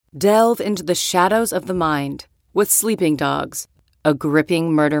Delve into the shadows of the mind with Sleeping Dogs, a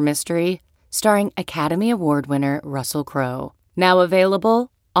gripping murder mystery starring Academy Award winner Russell Crowe. Now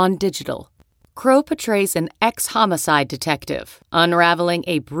available on digital. Crowe portrays an ex-homicide detective unraveling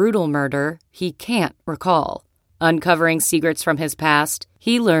a brutal murder he can't recall. Uncovering secrets from his past,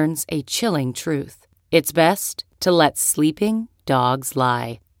 he learns a chilling truth. It's best to let sleeping dogs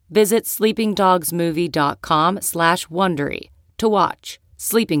lie. Visit sleepingdogsmovie.com/Wondery to watch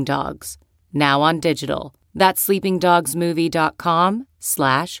Sleeping Dogs, now on digital. That's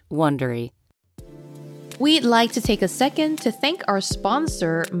sleepingdogsmovie.com/Wondery. We'd like to take a second to thank our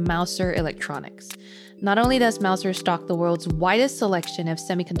sponsor, Mouser Electronics. Not only does Mouser stock the world's widest selection of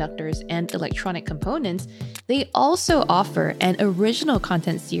semiconductors and electronic components, they also offer an original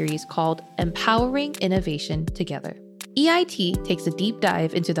content series called Empowering Innovation Together. EIT takes a deep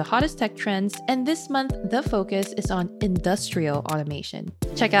dive into the hottest tech trends, and this month the focus is on industrial automation.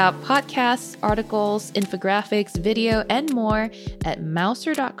 Check out podcasts, articles, infographics, video, and more at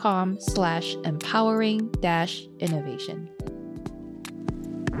mouser.com/empowering-innovation.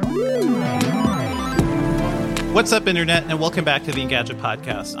 What's up, Internet, and welcome back to the Engadget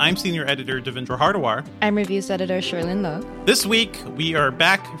Podcast. I'm Senior Editor Devendra Hardawar. I'm Reviews Editor Sherlyn Lowe. This week, we are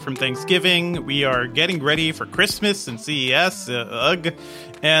back from Thanksgiving. We are getting ready for Christmas and CES,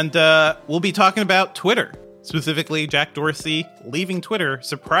 and we'll be talking about Twitter. Specifically, Jack Dorsey leaving Twitter,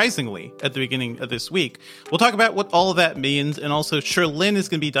 surprisingly, at the beginning of this week. We'll talk about what all of that means, and also Sherlyn is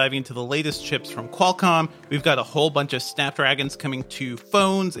going to be diving into the latest chips from Qualcomm. We've got a whole bunch of Snapdragons coming to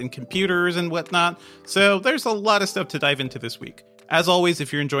phones and computers and whatnot, so there's a lot of stuff to dive into this week. As always,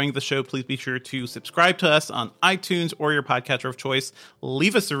 if you're enjoying the show, please be sure to subscribe to us on iTunes or your podcatcher of choice.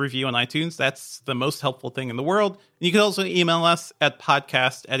 Leave us a review on iTunes. That's the most helpful thing in the world. And you can also email us at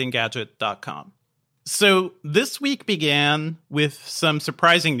podcast@engadget.com. So this week began with some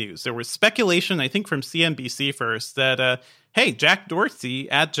surprising news. There was speculation, I think from CNBC first, that, hey, Jack Dorsey,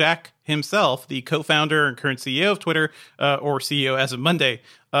 at Jack himself, the co-founder and current CEO of Twitter, or CEO as of Monday,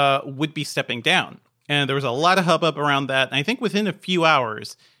 would be stepping down. And there was a lot of hubbub around that. And I think within a few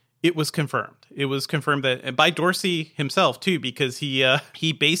hours, it was confirmed. It was confirmed that by Dorsey himself, too, because he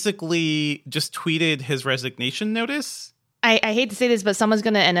basically just tweeted his resignation notice. I hate to say this, but someone's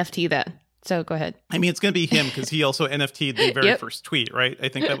going to NFT that. So go ahead. I mean, it's going to be him because he also NFT'd the very first tweet, right? I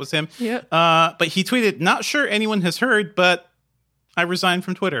think that was him. Yep. But he tweeted, not sure anyone has heard, but I resigned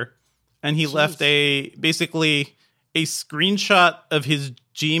from Twitter. And he left basically a screenshot of his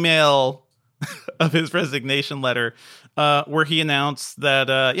Gmail of his resignation letter where he announced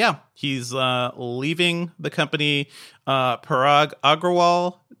that, he's leaving the company. Parag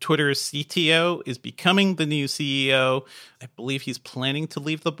Agrawal, Twitter's CTO, is becoming the new CEO. I believe he's planning to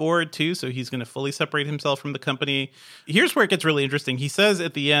leave the board, too, so he's going to fully separate himself from the company. Here's where it gets really interesting. He says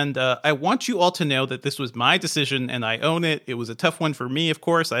at the end, I want you all to know that this was my decision, and I own it. It was a tough one for me, of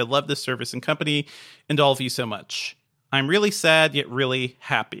course. I love this service and company, and all of you so much. I'm really sad, yet really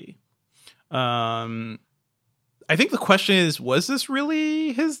happy. I think the question is, was this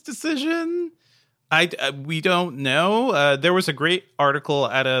really his decision? We don't know. There was a great article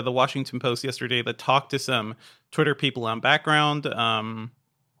out of the Washington Post yesterday that talked to some Twitter people on background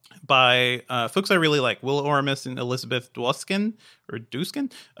by folks I really like, Will Oramus and Elizabeth Duskin.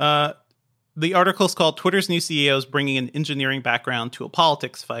 The article is called Twitter's New CEOs Bringing an Engineering Background to a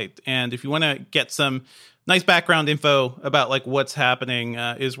Politics Fight. And if you want to get some nice background info about like what's happening,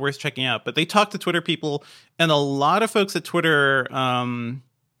 is worth checking out. But they talked to Twitter people, and a lot of folks at Twitter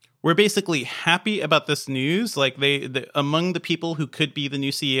were basically happy about this news. Like among the people who could be the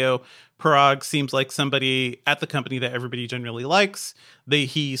new CEO, Parag seems like somebody at the company that everybody generally likes.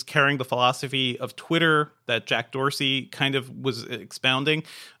 He's carrying the philosophy of Twitter that Jack Dorsey kind of was expounding.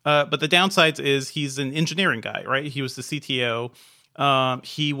 But the downsides is he's an engineering guy, right? He was the CTO.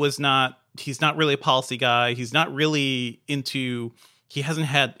 He's not really a policy guy. He's not really he hasn't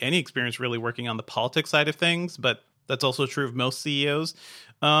had any experience really working on the politics side of things, but that's also true of most CEOs.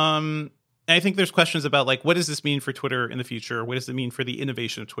 And I think there's questions about like, what does this mean for Twitter in the future? What does it mean for the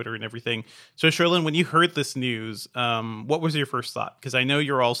innovation of Twitter and everything? So Sherlyn, when you heard this news, what was your first thought? Because I know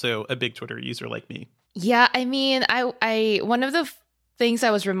you're also a big Twitter user like me. Yeah, I mean, I one of the things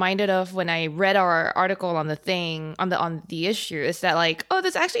I was reminded of when I read our article on the issue is that like, oh,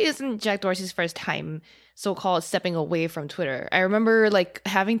 this actually isn't Jack Dorsey's first time so-called stepping away from Twitter. I remember like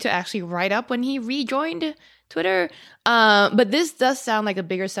having to actually write up when he rejoined Twitter. But this does sound like a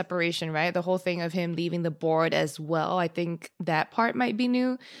bigger separation, right? The whole thing of him leaving the board as well. I think that part might be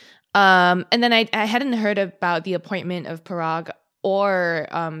new. And then I hadn't heard about the appointment of Parag or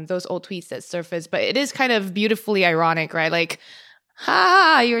those old tweets that surfaced, but it is kind of beautifully ironic, right? Like,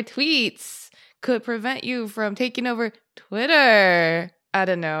 Ha! Your tweets could prevent you from taking over Twitter. I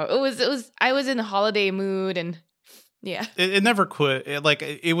don't know. I was in a holiday mood and yeah. It never quit.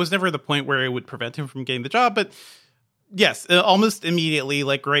 It was never the point where it would prevent him from getting the job, but yes, almost immediately,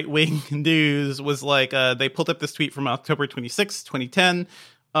 like right-wing news was like, they pulled up this tweet from October 26, 2010,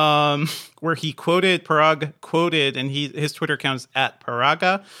 where Parag quoted, and his Twitter account is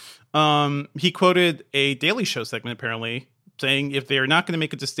 @Paraga. He quoted a Daily Show segment, apparently, saying if they're not going to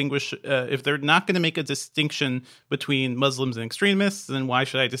make a distinction between Muslims and extremists, then why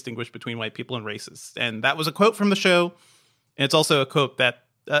should I distinguish between white people and racists? And that was a quote from the show. And it's also a quote that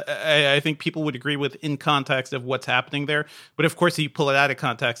I think people would agree with in context of what's happening there. But of course, you pull it out of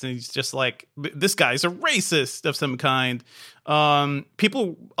context and he's just like, this guy's a racist of some kind. A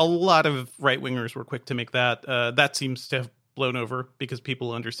lot of right wingers were quick to make that. That seems to have blown over because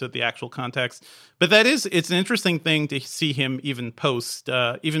people understood the actual context. But it's an interesting thing to see him even post,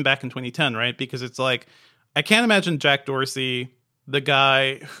 even back in 2010, right? Because it's like, I can't imagine Jack Dorsey, the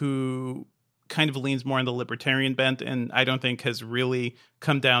guy who kind of leans more on the libertarian bent, and I don't think has really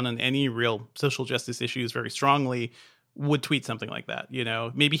come down on any real social justice issues very strongly, would tweet something like that. You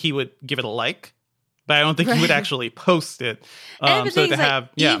know, maybe he would give it a like, but I don't think he would actually post it. So to have,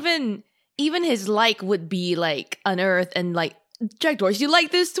 even his like would be like unearthed and like, Jack Dorsey, you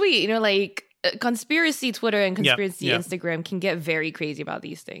like this tweet, you know, like conspiracy Twitter and conspiracy Instagram can get very crazy about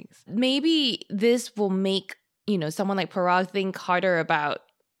these things. Maybe this will make, you know, someone like Parag think harder about,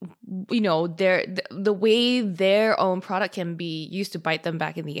 you know, the way their own product can be used to bite them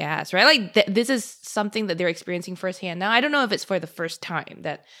back in the ass, right? Like this is something that they're experiencing firsthand. Now, I don't know if it's for the first time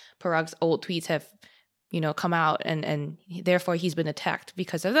that Parag's old tweets have, you know, come out and therefore he's been attacked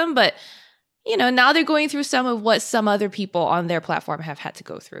because of them. But, you know, now they're going through some of what some other people on their platform have had to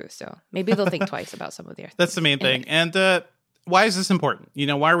go through. So maybe they'll think twice about some of their things. That's the main thing. And why is this important? You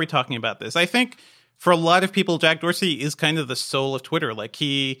know, why are we talking about this? I think for a lot of people, Jack Dorsey is kind of the soul of Twitter. Like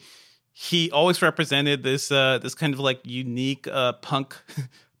he always represented this kind of like unique punk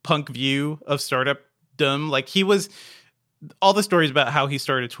view of startupdom. Like he was all the stories about how he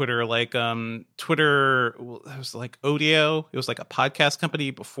started Twitter, like Twitter, it was like Odeo. It was like a podcast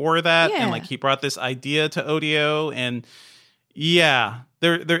company before that. And like he brought this idea to Odeo, and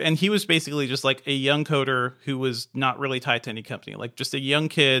and he was basically just like a young coder who was not really tied to any company, like just a young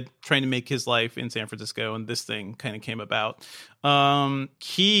kid trying to make his life in San Francisco. And this thing kind of came about.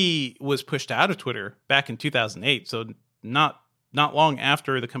 He was pushed out of Twitter back in 2008. So not long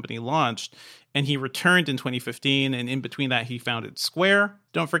after the company launched, and he returned in 2015. And in between that, he founded Square,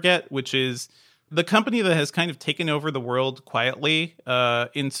 don't forget, which is the company that has kind of taken over the world quietly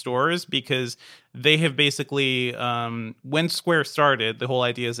in stores, because they have basically, when Square started, the whole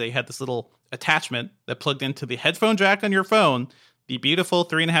idea is they had this little attachment that plugged into the headphone jack on your phone, the beautiful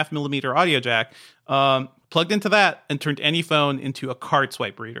 3.5 millimeter audio jack, plugged into that and turned any phone into a card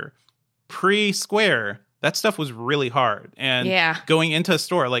swipe reader. Pre-Square, that stuff was really hard. And going into a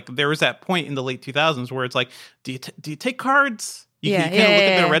store, like there was that point in the late 2000s where it's like, do you take cards? You can look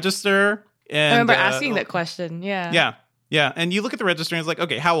at the register. And, I remember asking that question. Yeah. And you look at the register and it's like,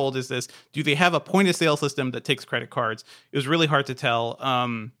 okay, how old is this? Do they have a point of sale system that takes credit cards? It was really hard to tell.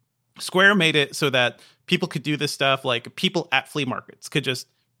 Square made it so that people could do this stuff. Like people at flea markets could just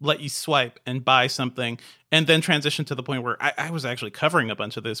let you swipe and buy something, and then transition to the point where I was actually covering a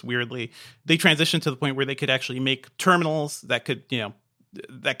bunch of this weirdly. They transitioned to the point where they could actually make terminals that could, you know,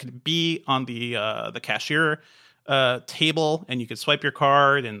 that could be on the cashier table, and you could swipe your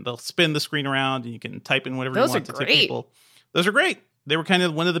card and they'll spin the screen around and you can type in whatever you want to tip people. Those are great. They were kind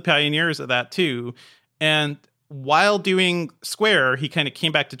of one of the pioneers of that too. And while doing Square, he kind of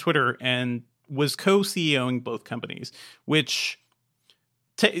came back to Twitter and was co-CEOing both companies, which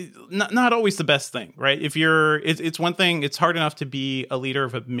not always the best thing, right? If you're, it's one thing, it's hard enough to be a leader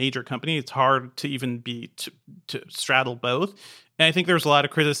of a major company. It's hard to even be to straddle both. And I think there's a lot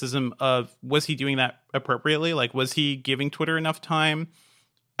of criticism of, was he doing that appropriately? Like, was he giving Twitter enough time?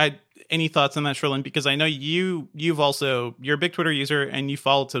 Any thoughts on that, Sherlyn? Because I know you're a big Twitter user and you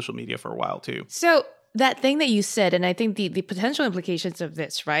followed social media for a while too. So that thing that you said, and I think the potential implications of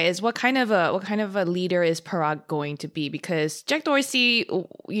this, right, is what kind of a leader is Parag going to be? Because Jack Dorsey,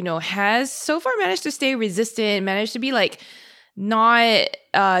 you know, has so far managed to stay resistant, managed to be like not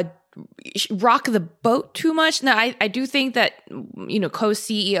rock the boat too much. Now, I do think that, you know,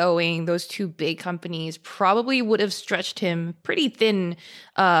 co-CEOing those two big companies probably would have stretched him pretty thin,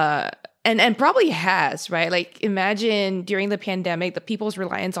 and probably has, right? Like, imagine during the pandemic, the people's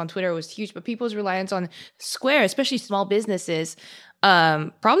reliance on Twitter was huge, but people's reliance on Square, especially small businesses,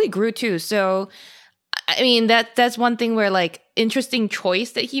 probably grew too. So I mean, that's one thing where like interesting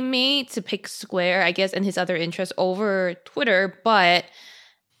choice that he made to pick Square, I guess, and his other interests over Twitter. But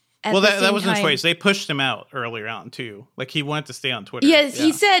that wasn't a choice. They pushed him out earlier on too. Like he wanted to stay on Twitter. Yes,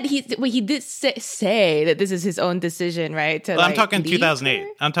 he said he did say that this is his own decision, right? I'm talking 2008.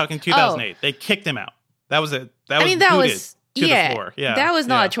 I'm talking 2008. They kicked him out. That was it. That was to the floor. Yeah, that was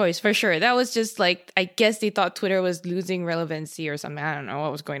not a choice for sure. That was just like, I guess they thought Twitter was losing relevancy or something. I don't know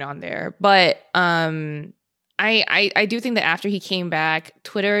what was going on there, but I do think that after he came back,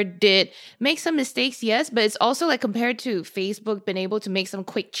 Twitter did make some mistakes, yes, but it's also like compared to Facebook, been able to make some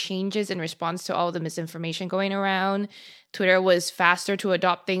quick changes in response to all the misinformation going around. Twitter was faster to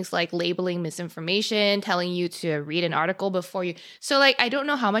adopt things like labeling misinformation, telling you to read an article before you. So like, I don't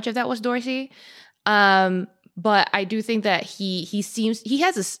know how much of that was Dorsey. But I do think that he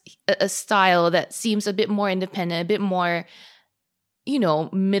has a style that seems a bit more independent, a bit more,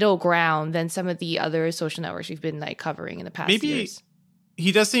 middle ground than some of the other social networks we've been like covering in the past years.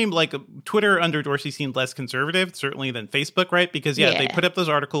 He does seem like Twitter under Dorsey seemed less conservative, certainly than Facebook, right? Because they put up those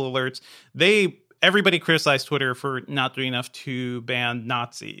article alerts. Everybody criticized Twitter for not doing enough to ban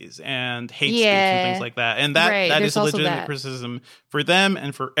Nazis and hate speech and things like that. And that is a legitimate criticism for them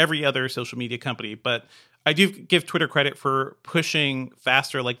and for every other social media company. But I do give Twitter credit for pushing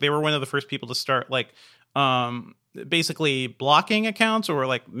faster. Like they were one of the first people to start like basically blocking accounts or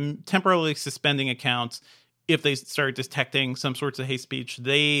like temporarily suspending accounts if they started detecting some sorts of hate speech.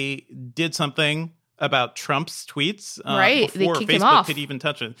 They did something about Trump's tweets before Facebook could even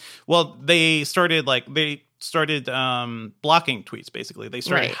touch it. Well, they started blocking tweets, basically. They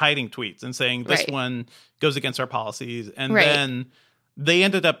started hiding tweets and saying this one goes against our policies. And then they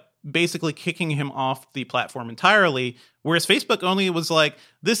ended up basically kicking him off the platform entirely, whereas Facebook only was like,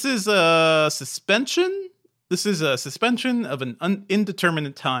 this is a suspension. This is a suspension of an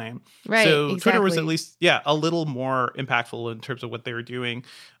indeterminate time. Right. So exactly. Twitter was at least, a little more impactful in terms of what they were doing.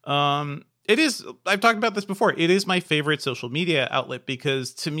 It is, I've talked about this before, it is my favorite social media outlet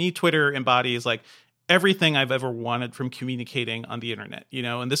because to me, Twitter embodies like everything I've ever wanted from communicating on the internet,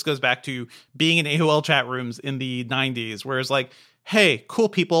 and this goes back to being in AOL chat rooms in the 90s, whereas like, hey, cool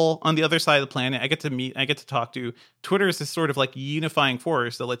people on the other side of the planet I get to meet, I get to talk to. Twitter is this sort of like unifying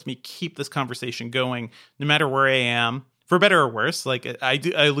force that lets me keep this conversation going no matter where I am, for better or worse. Like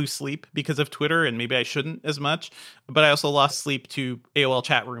I lose sleep because of Twitter, and maybe I shouldn't as much, but I also lost sleep to AOL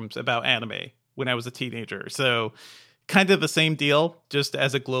chat rooms about anime when I was a teenager. So kind of the same deal, just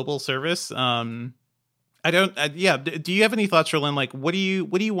as a global service. Do you have any thoughts, Sherlyn? Like, what do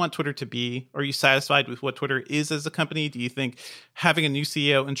you want Twitter to be? Are you satisfied with what Twitter is as a company? Do you think having a new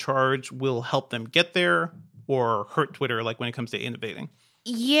CEO in charge will help them get there or hurt Twitter, like when it comes to innovating?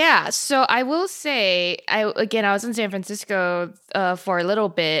 Yeah, so I will say, I was in San Francisco for a little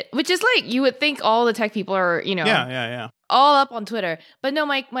bit, which is like, you would think all the tech people are, all up on Twitter. But no,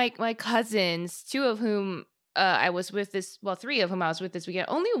 my cousins, two of whom three of whom I was with this weekend.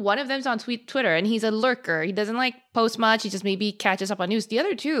 Only one of them's on Twitter, and he's a lurker. He doesn't like post much. He just maybe catches up on news. The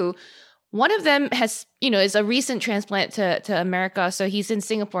other two, one of them has, is a recent transplant to America. So he's in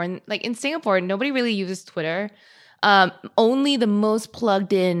Singapore. And like in Singapore, nobody really uses Twitter. Only the most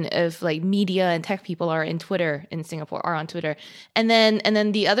plugged in of like media and tech people are in Singapore are on Twitter. And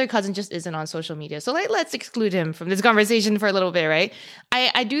then the other cousin just isn't on social media. So like, let's exclude him from this conversation for a little bit, right?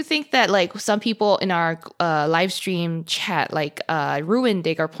 I do think that like some people in our live stream chat, like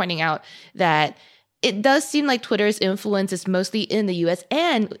Ruindig, are pointing out that it does seem like Twitter's influence is mostly in the US,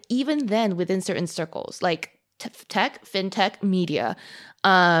 and even then within certain circles, like tech, fintech, media.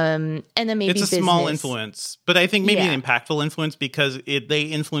 And then maybe it's a small influence, but I think maybe an impactful influence because they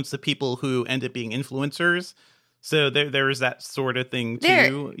influence the people who end up being influencers. So there is that sort of thing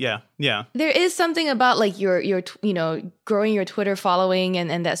too. Yeah. There is something about like your growing your Twitter following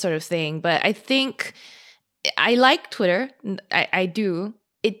and that sort of thing. But I think I like Twitter. I do.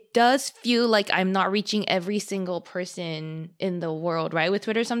 It does feel like I'm not reaching every single person in the world, right? With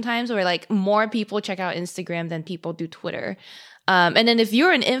Twitter sometimes, where like more people check out Instagram than people do Twitter. And then if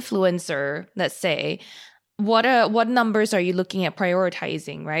you're an influencer, let's say, what numbers are you looking at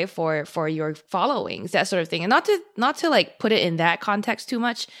prioritizing, right? For your followings, that sort of thing. And not to like put it in that context too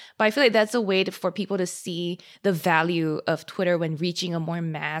much, but I feel like that's a way for people to see the value of Twitter when reaching a more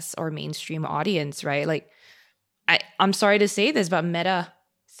mass or mainstream audience, right? Like I'm sorry to say this, but Meta,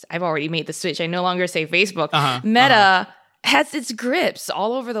 I've already made the switch. I no longer say Facebook. Meta has its grips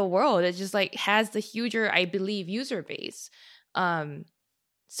all over the world. It just like has the huger, I believe, user base.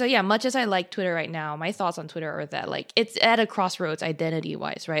 So yeah, much as I like Twitter right now, my thoughts on Twitter are that like it's at a crossroads identity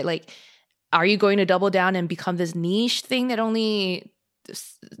wise, right? Like, are you going to double down and become this niche thing that only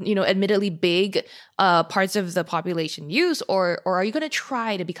admittedly big parts of the population use, or are you going to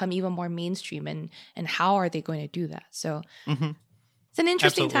try to become even more mainstream, and how are they going to do that? So it's an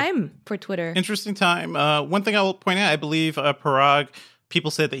interesting time for Twitter. Interesting time. One thing I will point out, I believe Parag,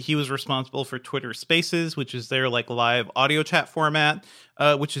 people said that he was responsible for Twitter Spaces, which is their like live audio chat format,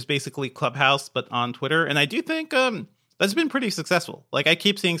 which is basically Clubhouse but on Twitter. And I do think that's been pretty successful. Like, I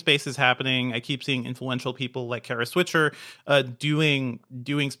keep seeing spaces happening. I keep seeing influential people like Kara Switcher doing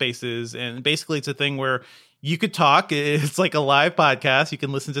spaces. And basically, it's a thing where you could talk. It's like a live podcast. You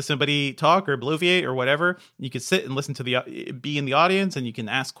can listen to somebody talk or bloviate or whatever. You could sit and listen to be in the audience, and you can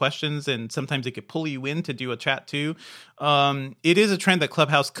ask questions. And sometimes it could pull you in to do a chat too. It is a trend that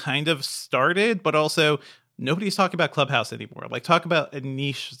Clubhouse kind of started, but also nobody's talking about Clubhouse anymore. Like, talk about a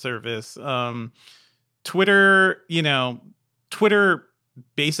niche service. Twitter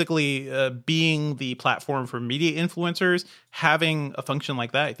basically being the platform for media influencers, having a function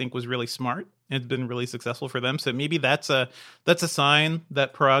like that, I think was really smart. It's been really successful for them. So maybe that's a sign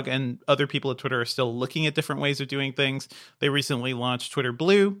that Parag and other people at Twitter are still looking at different ways of doing things. They recently launched Twitter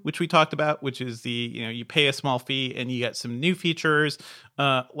Blue, which we talked about, which is you pay a small fee and you get some new features,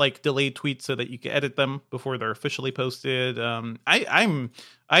 like delayed tweets so that you can edit them before they're officially posted.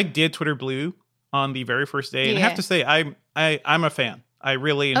 I did Twitter Blue on the very first day, and I have to say I'm a fan. I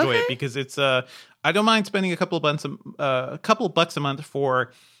really enjoy it because it's I don't mind spending a couple bucks a month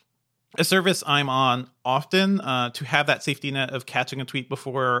for a service I'm on often, to have that safety net of catching a tweet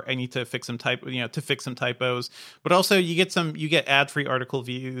before I need to fix some typos. But also you get ad-free article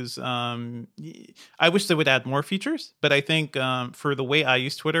views. I wish they would add more features, but I think for the way I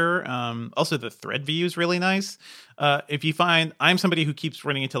use Twitter, also the thread view is really nice. If you find, I'm somebody who keeps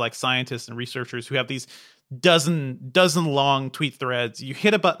running into like scientists and researchers who have these dozen long tweet threads. You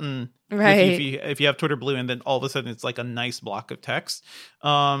hit a button, right, if you have Twitter Blue, and then all of a sudden it's like a nice block of text.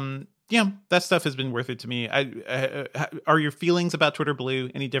 That stuff has been worth it to me. Are your feelings about Twitter Blue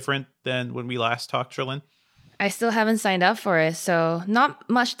any different than when we last talked, Sherlyn? I still haven't signed up for it, so not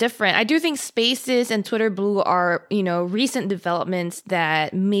much different. I do think Spaces and Twitter Blue are, recent developments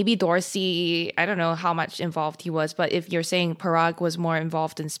that maybe Dorsey, I don't know how much involved he was, but if you're saying Parag was more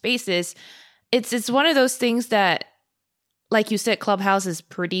involved in Spaces, it's one of those things that, like you said, Clubhouse is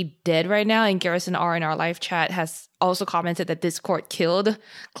pretty dead right now, and Garrison R in our live chat has also commented that Discord killed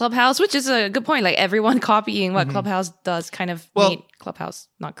Clubhouse, which is a good point. Like, everyone copying what Clubhouse does kind of made Clubhouse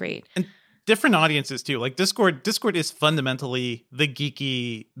not great. And different audiences too. Like Discord is fundamentally the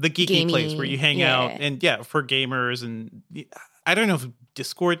geeky place where you hang out, and for gamers. And I don't know if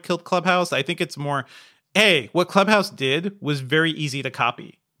Discord killed Clubhouse. I think it's more, hey, what Clubhouse did was very easy to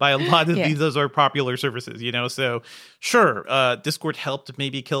copy by a lot of these are popular services, So sure, Discord helped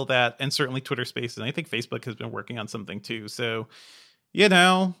maybe kill that, and certainly Twitter Spaces. And I think Facebook has been working on something too. So,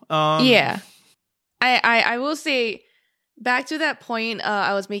 I will say, back to that point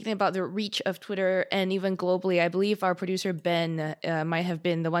I was making about the reach of Twitter, and even globally, I believe our producer Ben might have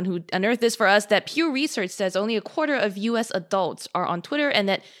been the one who unearthed this for us, that Pew Research says only a quarter of US adults are on Twitter, and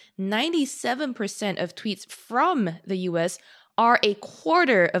that 97% of tweets from the US are a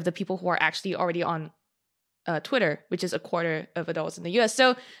quarter of the people who are actually already on Twitter, which is a quarter of adults in the US.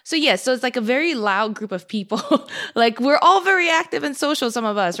 So it's like a very loud group of people. Like, we're all very active in social, some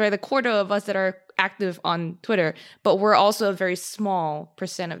of us, right? The quarter of us that are active on Twitter, but we're also a very small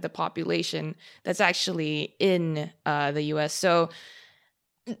percent of the population that's actually in the US. So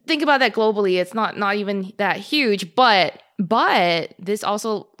think about that globally. It's not even that huge, but this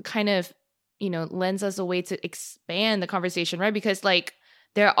also kind of lends us a way to expand the conversation, right? Because like,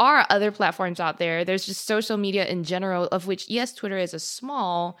 there are other platforms out there. There's just social media in general, of which, yes, Twitter is a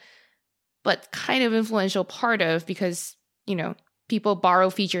small but kind of influential part of, because, people borrow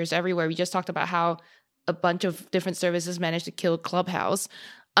features everywhere. We just talked about how a bunch of different services managed to kill Clubhouse.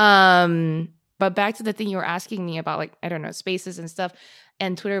 But back to the thing you were asking me about, like, I don't know, Spaces and stuff,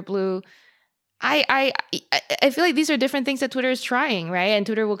 and Twitter Blue. I feel like these are different things that Twitter is trying, right? And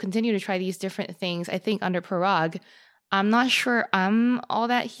Twitter will continue to try these different things, I think, under Parag. I'm not sure I'm all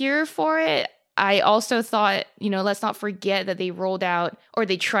that here for it. I also thought, let's not forget that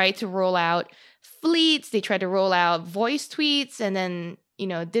they tried to roll out fleets. They tried to roll out voice tweets, and then,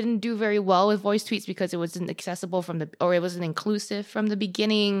 didn't do very well with voice tweets because it wasn't accessible it wasn't inclusive from the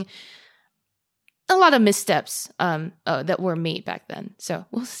beginning. A lot of missteps that were made back then. So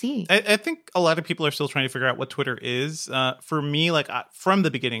we'll see. I think a lot of people are still trying to figure out what Twitter is. For me, from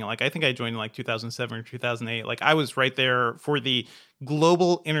the beginning, I think I joined in 2007 or 2008. I was right there for the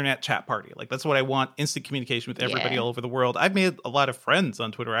global internet chat party. Like, that's what I want, instant communication with everybody all over the world. I've made a lot of friends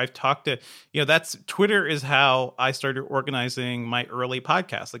on Twitter. I've talked to, Twitter is how I started organizing my early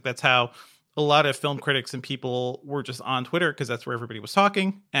podcast. Like, that's how a lot of film critics and people were just on Twitter, because that's where everybody was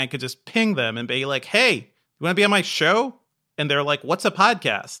talking, and I could just ping them and be like, hey, you want to be on my show? And they're like, what's a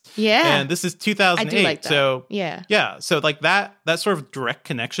podcast? Yeah. And this is 2008. I do like that. So yeah. So like that sort of direct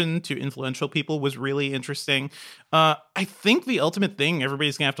connection to influential people was really interesting. I think the ultimate thing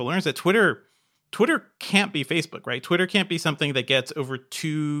everybody's gonna have to learn is that Twitter can't be Facebook, right? Twitter can't be something that gets over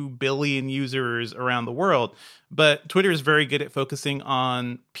 2 billion users around the world. But Twitter is very good at focusing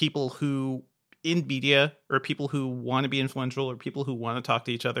on people who in media, or people who want to be influential, or people who want to talk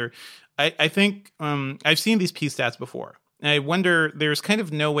to each other. I think I've seen these P stats before. And I wonder, there's kind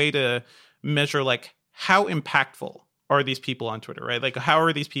of no way to measure like how impactful are these people on Twitter, right? Like, how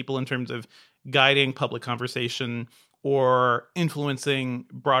are these people in terms of guiding public conversation or influencing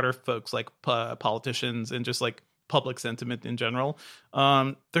broader folks like politicians and just like public sentiment in general?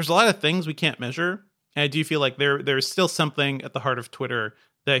 There's a lot of things we can't measure. And I do feel like there's still something at the heart of Twitter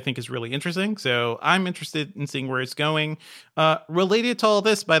that I think is really interesting. So I'm interested in seeing where it's going. Related to all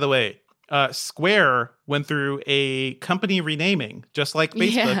this, by the way, Square went through a company renaming, just like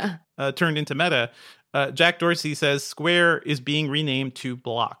Facebook turned into Meta. Jack Dorsey says Square is being renamed to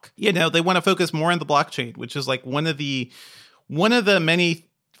Block. They want to focus more on the blockchain, which is like one of the many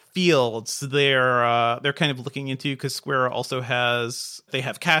fields they're kind of looking into, because Square also they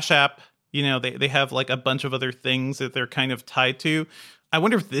have Cash App. They have like a bunch of other things that they're kind of tied to. I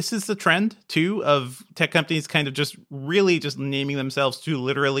wonder if this is the trend, too, of tech companies kind of just really just naming themselves to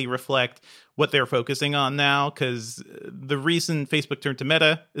literally reflect what they're focusing on now. Because the reason Facebook turned to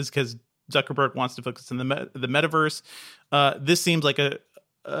Meta is because Zuckerberg wants to focus on the metaverse. This seems like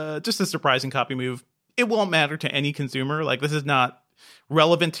just a surprising copy move. It won't matter to any consumer. Like, this is not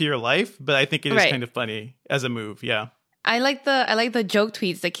relevant to your life, but I think it is kind of funny as a move. Yeah. I like the joke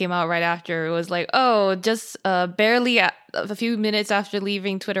tweets that came out right after. It was like, oh, just barely a few minutes after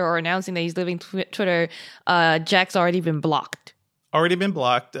leaving Twitter or announcing that he's leaving Twitter, Jack's already been blocked.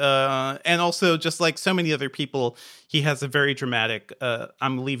 And also, just like so many other people, he has a very dramatic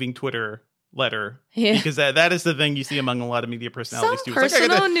I'm leaving Twitter letter. Yeah. Because that is the thing you see among a lot of media personalities Some too.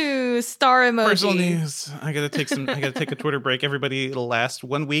 Personal news, star emoji. Personal news. I gotta take a Twitter break. Everybody, it'll last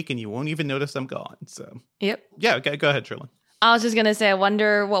 1 week and you won't even notice I'm gone. So yep. Yeah, go ahead, Shirley. I was just gonna say, I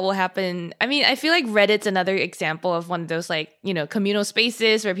wonder what will happen. I mean, I feel like Reddit's another example of one of those like, communal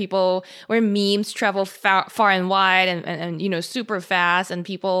spaces where memes travel far and wide and super fast, and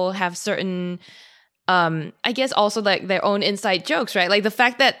people have certain I guess also like their own inside jokes, right? Like the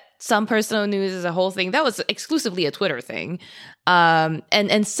fact that some personal news is a whole thing that was exclusively a Twitter thing.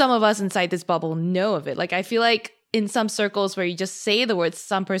 And some of us inside this bubble know of it. Like, I feel like in some circles where you just say the words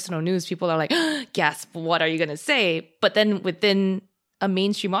some personal news, people are like, gasp, what are you going to say? But then within a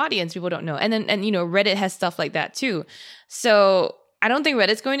mainstream audience, people don't know. And Reddit has stuff like that too. So I don't think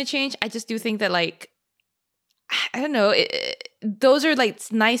Reddit's going to change. I just do think that, like, I don't know, those are like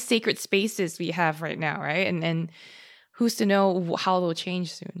nice sacred spaces we have right now, right? And who's to know how they'll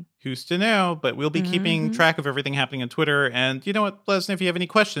change soon? Who's to know? But we'll be keeping track of everything happening on Twitter. And you know what? Let us know if you have any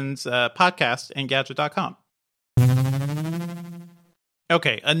questions. Podcast@engadget.com.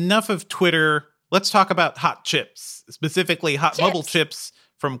 Okay, enough of Twitter. Let's talk about hot chips, specifically hot mobile chips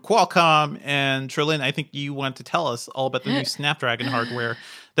from Qualcomm. And Sherlyn, I think you want to tell us all about the new Snapdragon hardware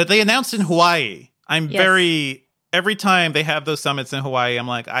that they announced in Hawaii. Every time they have those summits in Hawaii, I'm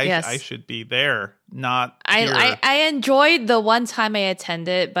like, I should be there, not here. I enjoyed the one time I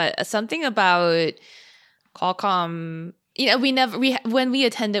attended, but something about Qualcomm, when we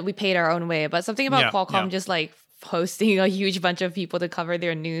attended, we paid our own way, but something about Qualcomm just like hosting a huge bunch of people to cover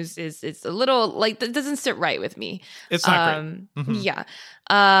their news is a little like, that doesn't sit right with me. It's not great. Mm-hmm. Yeah.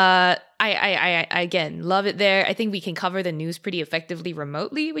 I again love it there. I think we can cover the news pretty effectively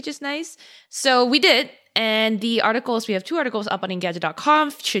remotely, which is nice. So we did. And we have 2 articles up on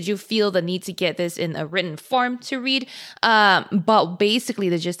Engadget.com should you feel the need to get this in a written form to read. But basically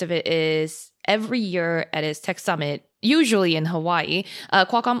the gist of it is every year at its tech summit, usually in Hawaii,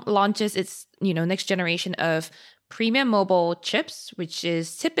 Qualcomm launches its next generation of premium mobile chips, which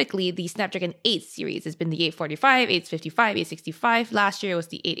is typically the Snapdragon 8 series. It's been the 845, 855, 865. Last year it was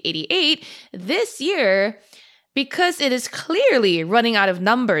the 888. This year, because it is clearly running out of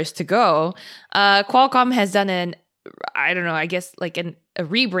numbers to go, Qualcomm has done a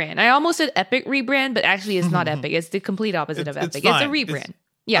rebrand. I almost said epic rebrand, but actually it's not epic. It's the complete opposite of epic. It's a rebrand.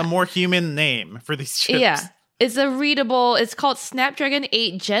 A more human name for these chips. Yeah. It's a readable, it's called Snapdragon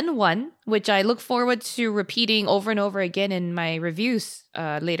 8 Gen 1, which I look forward to repeating over and over again in my reviews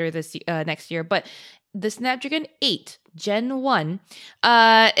later this next year. But the Snapdragon 8 Gen 1,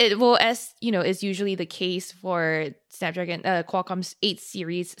 it will, as you know, is usually the case for Snapdragon, Qualcomm's 8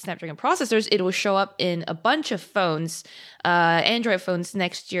 series Snapdragon processors. It will show up in a bunch of phones, Android phones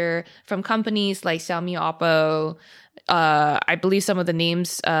next year from companies like Xiaomi, Oppo. I believe some of the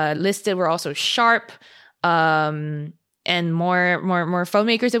names listed were also Sharp, and more phone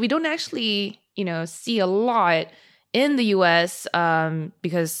makers that we don't actually, see a lot in the US,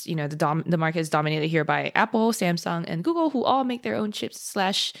 because the market is dominated here by Apple, Samsung, and Google, who all make their own chips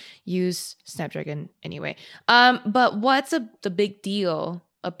 / use Snapdragon anyway. But what's the big deal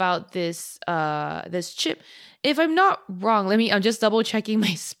about this chip? If I'm not wrong, I'm just double checking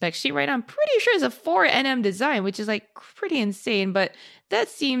my spec sheet right now. I'm pretty sure it's a 4nm design, which is like pretty insane, but that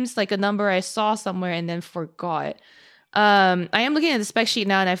seems like a number I saw somewhere and then forgot. I am looking at the spec sheet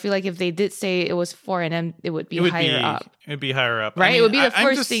now, and I feel like if they did say it was 4nm, it would be higher up. It would be higher up. Right? I mean, it would be the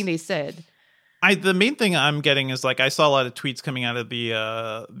first thing they said. The main thing I'm getting is I saw a lot of tweets coming out of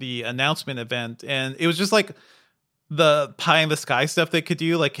the announcement event, and it was just the pie in the sky stuff they could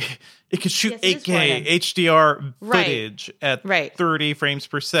do. It could shoot 8K HDR footage at 30 frames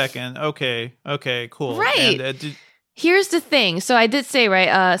per second. Okay, cool. Right. And, here's the thing. So I did say,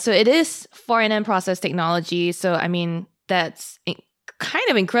 right, so it is 4nm process technology. So, I mean, that's kind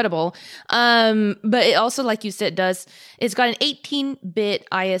of incredible. But it also, like you said, it's got an 18-bit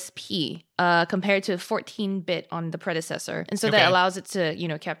ISP compared to 14-bit on the predecessor. And so that allows it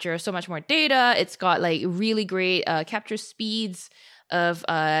to, capture so much more data. It's got really great capture speeds of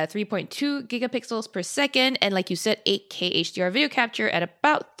 3.2 gigapixels per second, and like you said, 8K HDR video capture at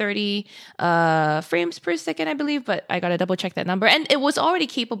about 30 frames per second, I believe, but I gotta double check that number. And it was already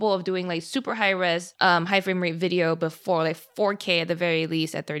capable of doing super high res, high frame rate video before, 4K at the very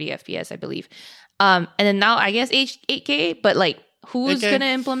least at 30 FPS, I believe. And then now I guess 8K, but who's going to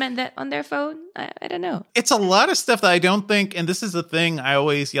implement that on their phone? I don't know. It's a lot of stuff that I don't think, and this is the thing I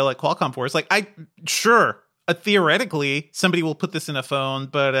always yell at Qualcomm for. It's theoretically, somebody will put this in a phone,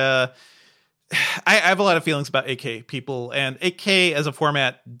 but I have a lot of feelings about 8K people, and 8K as a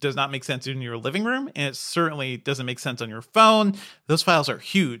format does not make sense in your living room, and it certainly doesn't make sense on your phone. Those files are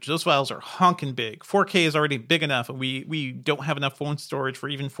huge. Those files are honking big. 4K is already big enough, and we don't have enough phone storage for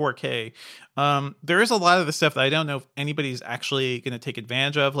even 4K. There is a lot of the stuff that I don't know if anybody's actually going to take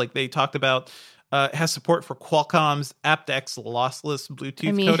advantage of. They talked about, it has support for Qualcomm's aptX lossless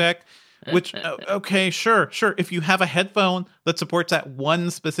Bluetooth codec. Which, okay, sure. If you have a headphone that supports that one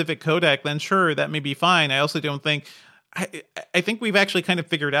specific codec, then sure, that may be fine. I also don't think, I think we've actually kind of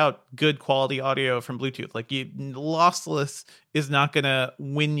figured out good quality audio from Bluetooth. Lossless is not going to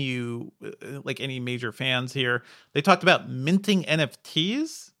win you any major fans here. They talked about minting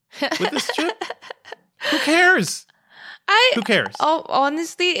NFTs with this chip. Who cares? Who cares? Oh,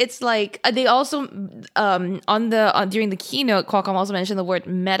 honestly, it's they also during the keynote, Qualcomm also mentioned the word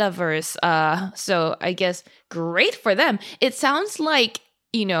metaverse. So I guess great for them. It sounds like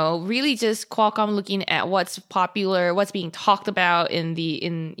really just Qualcomm looking at what's popular, what's being talked about in the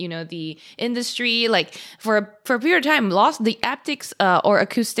industry. For a period of time, the aptics or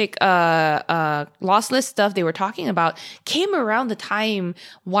acoustic lossless stuff they were talking about came around the time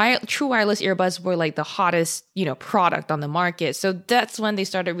true wireless earbuds were the hottest product on the market. So that's when they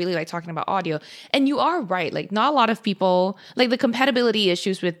started really talking about audio. And you are right, not a lot of people the compatibility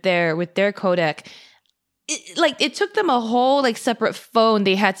issues with their codec. It took them a whole separate phone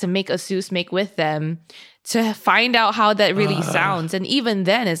they had to make ASUS make with them to find out how that really sounds. And even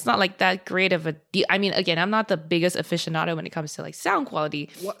then, it's not that great of a deal. I mean, again, I'm not the biggest aficionado when it comes to sound quality,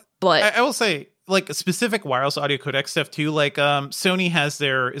 but I will say specific wireless audio codec stuff too. Sony has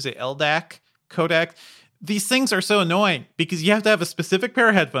their, is it LDAC codec? These things are so annoying because you have to have a specific pair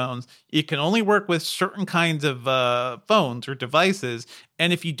of headphones. It can only work with certain kinds of phones or devices.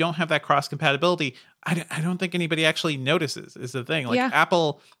 And if you don't have that cross compatibility, I don't think anybody actually notices is the thing.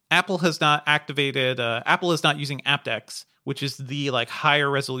 Apple has not activated, Apple is not using aptX, which is the higher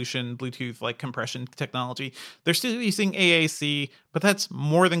resolution Bluetooth compression technology. They're still using AAC, but that's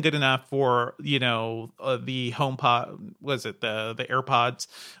more than good enough for the HomePod. Was it the AirPods?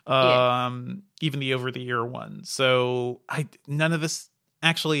 Even the over the ear ones. So none of this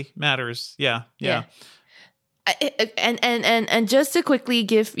actually matters. Yeah. And just to quickly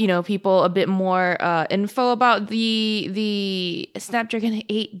give people a bit more info about the Snapdragon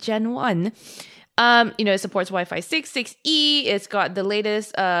 8 Gen 1. It supports Wi-Fi 6, 6E. It's got the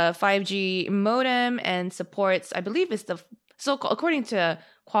latest 5G modem and supports, I believe it's according to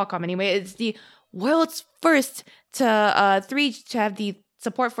Qualcomm anyway, it's the world's first to have the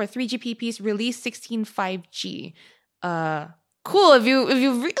support for 3GPP's release 16 5G. Cool. If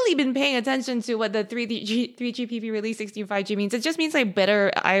you've really been paying attention to what the 3GPP release 16 5G means, it just means like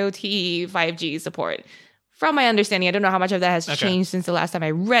better IoT 5G support. From my understanding, I don't know how much of that has changed since the last time I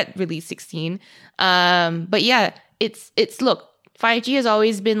read release 16. But yeah, it's look, 5G has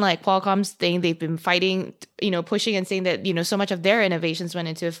always been like Qualcomm's thing. They've been fighting, pushing and saying that, so much of their innovations went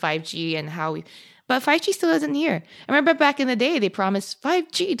into 5G and but 5G still isn't here. I remember back in the day, they promised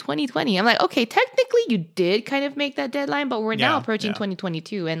 5G 2020. I'm like, okay, technically you did kind of make that deadline, but we're now approaching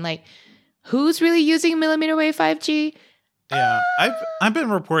 2022. And like, who's really using millimeter wave 5G? Yeah, I've been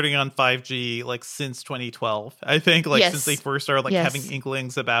reporting on 5G like since 2012. I think since they first started having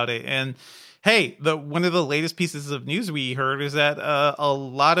inklings about it. And hey, one of the latest pieces of news we heard is that a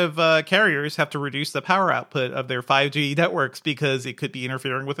lot of carriers have to reduce the power output of their 5G networks because it could be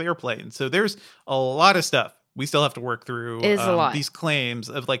interfering with airplanes. So there's a lot of stuff we still have to work through. These claims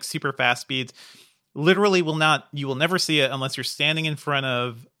of like super fast speeds. Literally you will never see it unless you're standing in front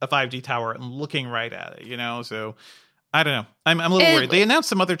of a 5G tower and looking right at it, So I don't know. I'm a little worried. They announced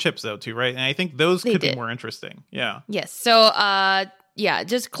some other chips though too, right? And I think those could be more interesting. Yeah. Yes. So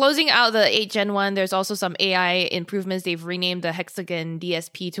just closing out the 8 Gen 1, there's also some AI improvements. They've renamed the Hexagon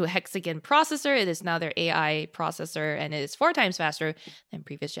DSP to a Hexagon processor. It is now their AI processor, and it is 4 times faster than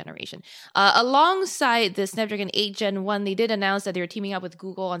previous generation. Alongside the Snapdragon 8 Gen 1, they did announce that they were teaming up with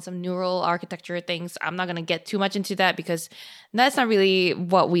Google on some neural architecture things. I'm not going to get too much into that because that's not really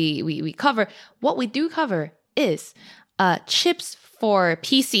what we cover. What we do cover is chips for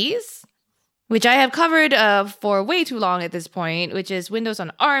PCs, which I have covered for way too long at this point, which is Windows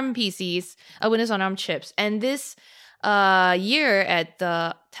on ARM PCs, Windows on ARM chips. And this year at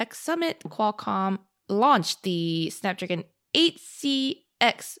the Tech Summit, Qualcomm launched the Snapdragon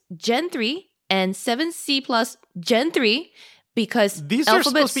 8CX Gen 3 and 7C Plus Gen 3 because these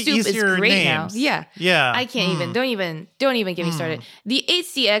Alphabet are supposed to Soup be is easier great names. now. Yeah. I can't even. Don't even get me started. The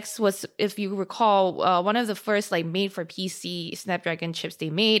 8CX was, if you recall, one of the first like made for PC Snapdragon chips they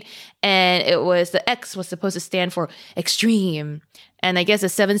made, and the X was supposed to stand for extreme, and I guess the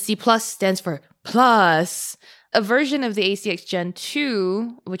 7C Plus stands for plus. A version of the 8CX Gen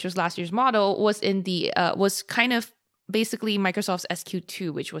 2, which was last year's model, was was kind of basically Microsoft's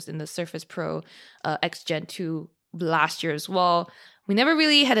SQ2, which was in the Surface Pro X Gen 2 last year as well. We never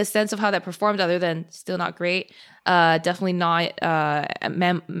really had a sense of how that performed other than still not great. Definitely not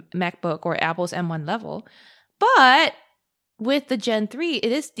MacBook or Apple's M1 level. But with the Gen 3,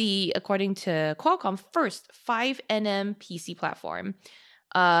 it is according to Qualcomm, first 5nm PC platform.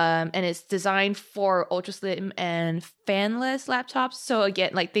 And it's designed for ultra slim and fanless laptops. So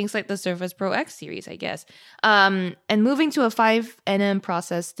again, like things like the Surface Pro X series, I guess. And moving to a 5nm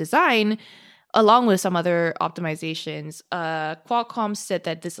process design, along with some other optimizations, Qualcomm said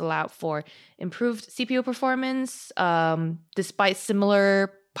that this allowed for improved CPU performance despite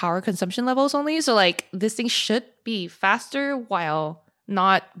similar power consumption levels only. So like this thing should be faster while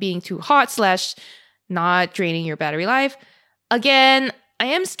not being too hot / not draining your battery life. Again, I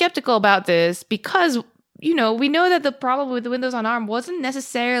am skeptical about this because, we know that the problem with the Windows on ARM wasn't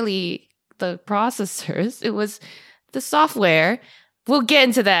necessarily the processors. It was the software. We'll get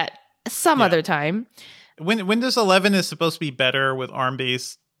into that some other time. Windows 11 is supposed to be better with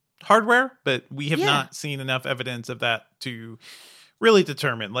ARM-based hardware, but we have not seen enough evidence of that to really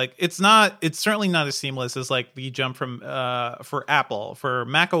determine. Like, it's certainly not as seamless as like the jump from for Apple, for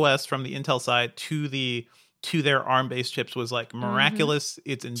macOS from the Intel side to their ARM-based chips was like miraculous.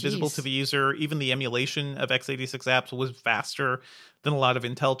 It's invisible to the user. Even the emulation of x86 apps was faster than a lot of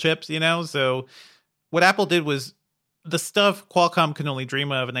Intel chips, So what Apple did was the stuff Qualcomm can only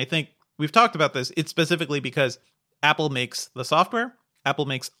dream of. And I think we've talked about this. It's specifically because Apple makes the software. Apple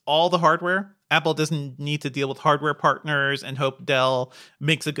makes all the hardware. Apple doesn't need to deal with hardware partners and hope Dell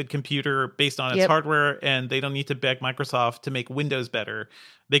makes a good computer based on its hardware. And they don't need to beg Microsoft to make Windows better.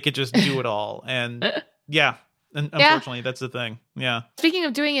 They could just do it all. And unfortunately, that's the thing. Yeah. Speaking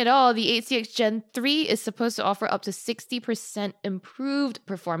of doing it all, the 8CX Gen 3 is supposed to offer up to 60% improved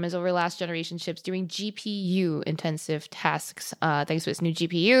performance over last generation chips during GPU intensive tasks, thanks to its new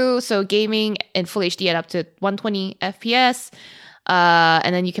GPU. So gaming in full HD at up to 120 FPS.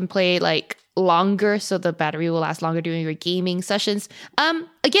 And then you can play like longer, so the battery will last longer during your gaming sessions.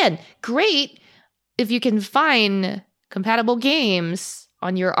 Again, great if you can find compatible games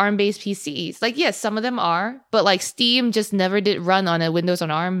on your ARM-based PCs. Like, yes, some of them are, but like Steam just never did run on a Windows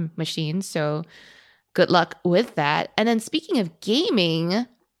on ARM machine. So good luck with that. And then speaking of gaming,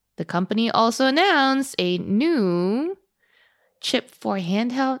 the company also announced a new chip for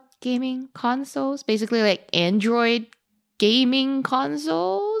handheld gaming consoles, basically like Android gaming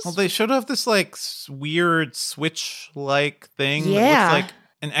consoles. Well, they showed off this like weird Switch-like thing. Yeah. That looks like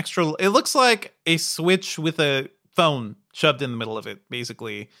an extra. It looks like a Switch with a phone shoved in the middle of it,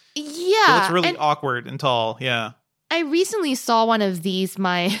 basically. Yeah. It looks really awkward and tall. Yeah. I recently saw one of these.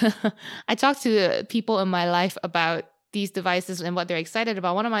 I talked to people in my life about these devices and what they're excited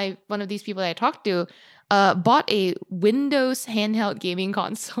about. One of these people that I talked to bought a Windows handheld gaming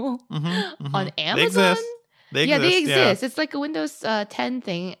console on Amazon. They exist. Yeah. It's like a Windows 10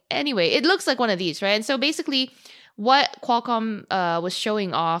 thing. Anyway, it looks like one of these, right? And so basically, what Qualcomm was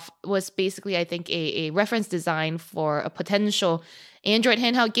showing off was basically, I think, a reference design for a potential Android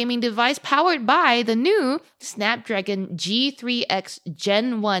handheld gaming device powered by the new Snapdragon G3X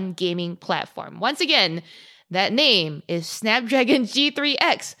Gen 1 gaming platform. Once again, that name is Snapdragon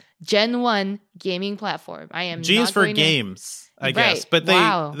G3X Gen 1 gaming platform. G is for games, I guess. But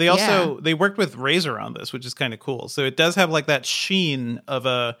they also they worked with Razer on this, which is kind of cool. So it does have like that sheen of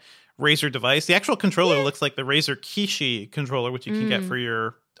a Razer device. The actual controller looks like the Razer Kishi controller, which you can get for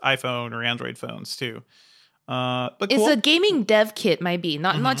your iPhone or Android phones too. But cool. It's a gaming dev kit, might be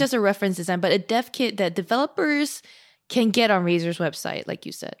not just a reference design, but a dev kit that developers can get on Razer's website, like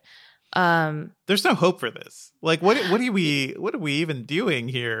you said. There's no hope for this. Like, what are we even doing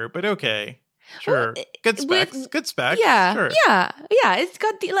here? But okay. Sure. Well, good specs. Yeah. Sure. Yeah. It's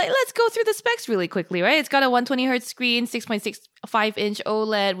got let's go through the specs really quickly, right? It's got a 120Hz screen, 6.65-inch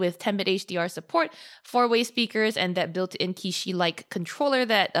OLED with 10-bit HDR support, 4-way speakers, and that built-in Kishi-like controller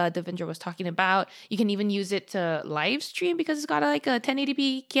that Devendra was talking about. You can even use it to live stream because it's got like a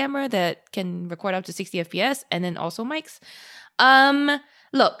 1080p camera that can record up to 60 FPS, and then also mics.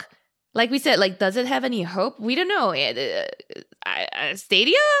 Look. Like we said, like, does it have any hope? We don't know.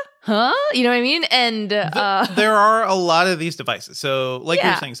 Stadia? Huh? You know what I mean? And there are a lot of these devices. So, like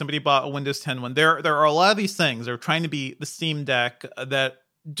you're saying, somebody bought a Windows 10 one. There are a lot of these things. They're trying to be the Steam Deck that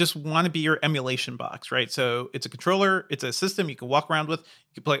just want to be your emulation box, right? So it's a controller, it's a system you can walk around with.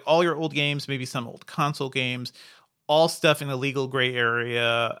 You can play all your old games, maybe some old console games, all stuff in a legal gray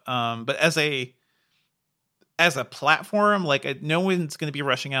area. But as a platform, like no one's going to be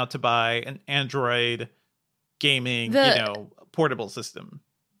rushing out to buy an Android gaming, portable system.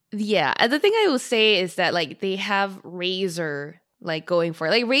 Yeah. And the thing I will say is that like they have Razer like going for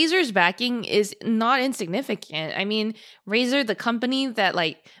it. Like Razer's backing is not insignificant. I mean, Razer, the company that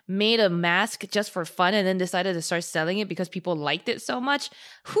like made a mask just for fun and then decided to start selling it because people liked it so much.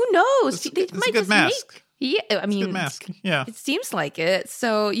 Who knows? It's a good mask. Yeah, I mean, good mask. Yeah, it seems like it.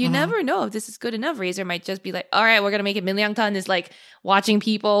 So you never know if this is good enough. Razer might just be like, all right, we're going to make it. Min Liang Tan is like watching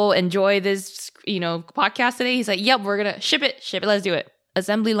people enjoy this, podcast today. He's like, yep, we're going to ship it. Let's do it.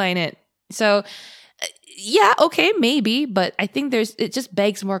 Assembly line it. So yeah, okay, maybe. But I think it just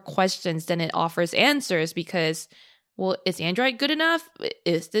begs more questions than it offers answers because, well, is Android good enough?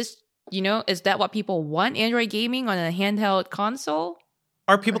 Is this, is that what people want? Android gaming on a handheld console?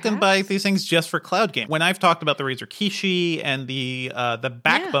 Or people can buy these things just for cloud game. When I've talked about the Razer Kishi and the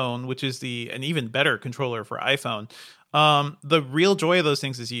Backbone, which is an even better controller for iPhone, the real joy of those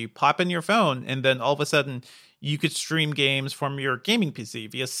things is you pop in your phone and then all of a sudden you could stream games from your gaming PC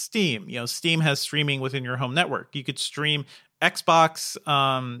via Steam. Steam has streaming within your home network. You could stream Xbox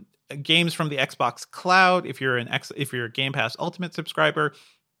games from the Xbox Cloud if you're a Game Pass Ultimate subscriber.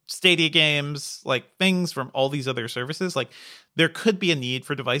 Stadia games, like things from all these other services. Like there could be a need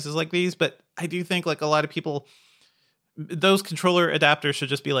for devices like these, but I do think like a lot of people, those controller adapters should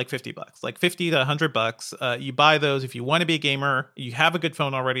just be like $50, like $50 to $100. You buy those if you want to be a gamer. You have a good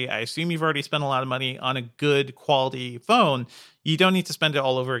phone already. I assume you've already spent a lot of money on a good quality phone. You don't need to spend it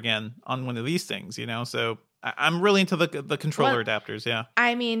all over again on one of these things, So I'm really into the controller adapters, yeah.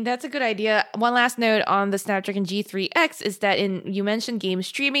 I mean, that's a good idea. One last note on the Snapdragon G3X is that you mentioned game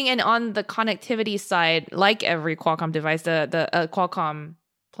streaming, and on the connectivity side, like every Qualcomm device, the Qualcomm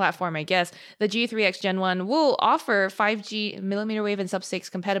platform, I guess, the G3X Gen 1 will offer 5G millimeter wave and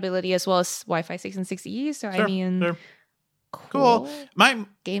sub-6 compatibility as well as Wi-Fi 6 and 6E. So, sure, I mean... Sure. Cool.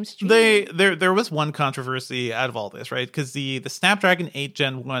 Game streaming. There was one controversy out of all this, right? Because the Snapdragon 8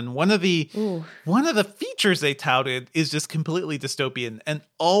 Gen 1, one of the features they touted is just completely dystopian and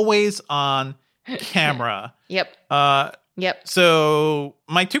always on camera. Yep. So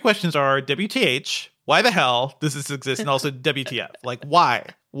my two questions are WTH, why the hell does this exist? And also WTF, like why?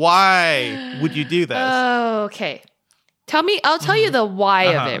 Why would you do this? Oh, okay. I'll tell you the why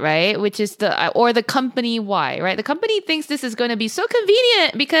of it, right? Which is the company why, right? The company thinks this is going to be so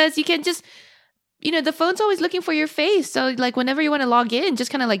convenient because you can just, the phone's always looking for your face. So like whenever you want to log in, just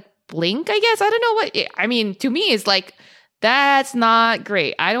kind of like blink, I guess. I don't know to me, it's like That's not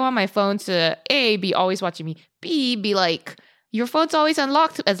great. I don't want my phone to A, be always watching me, B, be like, your phone's always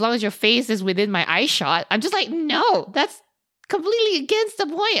unlocked as long as your face is within my eye shot. I'm just like, no, that's completely against the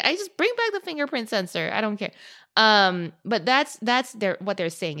point. I just bring back the fingerprint sensor. I don't care. But that's what they're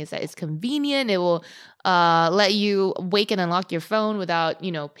saying is that it's convenient. It will let you wake and unlock your phone without,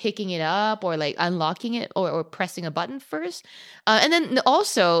 picking it up or like unlocking it or pressing a button first. And then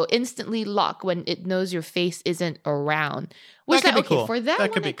also instantly lock when it knows your face isn't around. Which that could be okay, cool. for that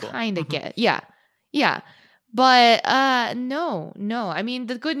could one be I cool. kind of get. Yeah. But no. I mean,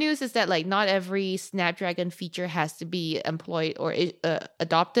 the good news is that like not every Snapdragon feature has to be employed or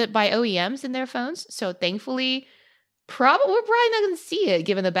adopted by OEMs in their phones. So thankfully, we're probably not going to see it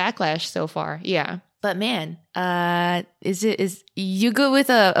given the backlash so far. Yeah. But man, is you good with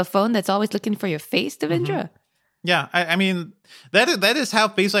a phone that's always looking for your face, Devindra? Yeah, I mean that is how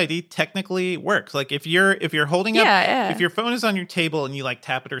Face ID technically works. Like if you're holding up, if your phone is on your table and you like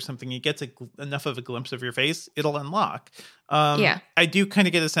tap it or something, it gets enough of a glimpse of your face, it'll unlock. I do kind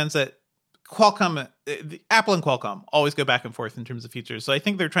of get a sense that Qualcomm, Apple and Qualcomm always go back and forth in terms of features. So I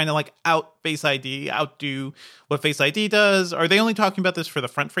think they're trying to like outdo what Face ID does. Are they only talking about this for the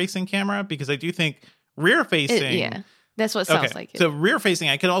front facing camera? Because I do think rear facing. That's what it sounds like. So rear facing,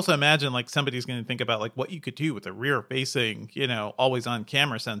 I can also imagine like somebody's going to think about like what you could do with a rear facing, always on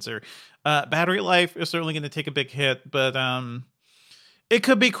camera sensor. Battery life is certainly going to take a big hit, but it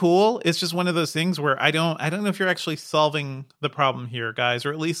could be cool. It's just one of those things where I don't know if you're actually solving the problem here, guys,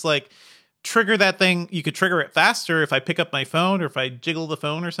 or at least like trigger that thing. You could trigger it faster if I pick up my phone or if I jiggle the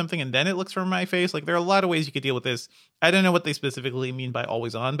phone or something and then it looks for my face. Like there are a lot of ways you could deal with this. I don't know what they specifically mean by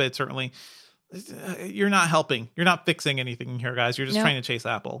always on, but it's certainly you're not helping. You're not fixing anything here, guys. You're just trying to chase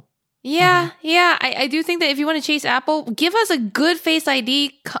Apple. Yeah. I do think that if you want to chase Apple, give us a good Face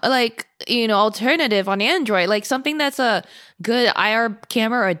ID, alternative on Android, like something that's a good IR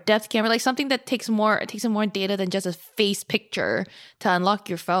camera or a depth camera, like something that takes more data than just a face picture to unlock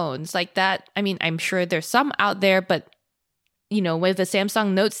your phones, like that. I mean, I'm sure there's some out there, but with the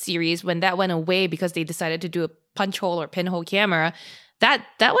Samsung Note series, when that went away because they decided to do a punch hole or pinhole camera, that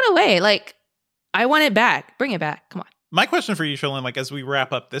went away. Like, I want it back. Bring it back. Come on. My question for you, Sherlyn, like as we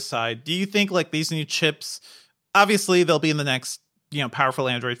wrap up this side, do you think like these new chips, obviously they'll be in the next, powerful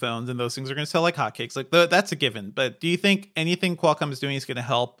Android phones and those things are going to sell like hotcakes. Like that's a given. But do you think anything Qualcomm is doing is going to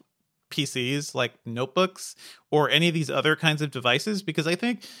help PCs like notebooks or any of these other kinds of devices? Because I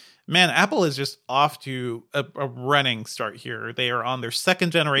think, man, Apple is just off to a running start here. They are on their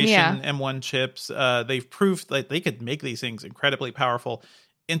second generation M1 chips. They've proved that they could make these things incredibly powerful.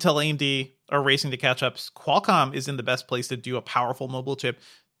 Intel, AMD are racing to catch up. Qualcomm is in the best place to do a powerful mobile chip.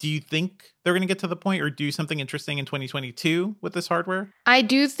 Do you think they're going to get to the point or do something interesting in 2022 with this hardware? I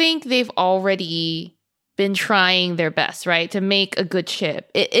do think they've already been trying their best, right, to make a good chip.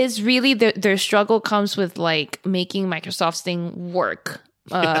 It is really their struggle comes with like making Microsoft's thing work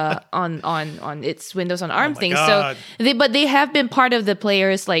on its Windows on ARM thing. God. So they have been part of the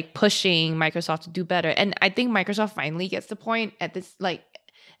players like pushing Microsoft to do better. And I think Microsoft finally gets the point at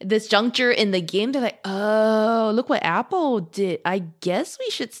this juncture in the game. They're like, oh, look what Apple did. I guess we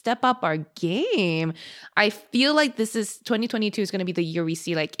should step up our game. I feel like 2022 is going to be the year we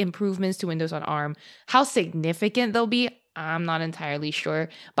see like improvements to Windows on ARM. How significant they'll be, I'm not entirely sure,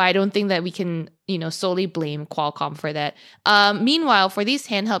 but I don't think that we can, solely blame Qualcomm for that. Meanwhile, for these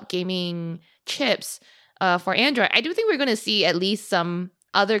handheld gaming chips for Android, I do think we're going to see at least some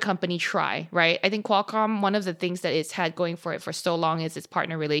other company try, right? I think Qualcomm, one of the things that it's had going for it for so long is its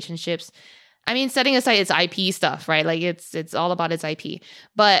partner relationships. I mean, setting aside its IP stuff, right? Like it's all about its IP,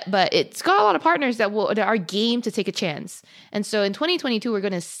 but it's got a lot of partners that are game to take a chance. And so in 2022, we're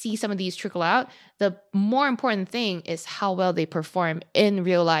going to see some of these trickle out. The more important thing is how well they perform in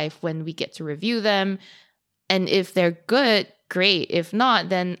real life when we get to review them. And if they're good, great. If not,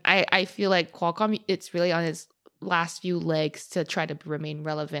 then I feel like Qualcomm, it's really on its last few legs to try to remain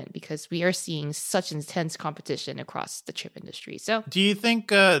relevant because we are seeing such intense competition across the chip industry. So do you think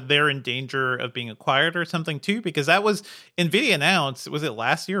they're in danger of being acquired or something too? Because that was NVIDIA announced, was it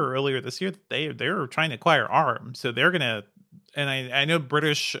last year or earlier this year? They were trying to acquire ARM. So they're going to, and I know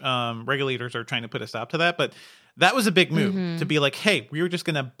British regulators are trying to put a stop to that, but that was a big move to be like, hey, we were just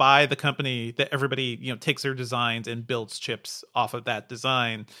going to buy the company that everybody, takes their designs and builds chips off of that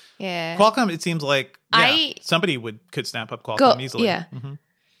design. Yeah. Qualcomm, it seems like somebody could snap up Qualcomm easily. Yeah. Mm-hmm.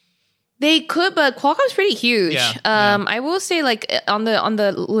 They could, but Qualcomm's pretty huge. Yeah. I will say like on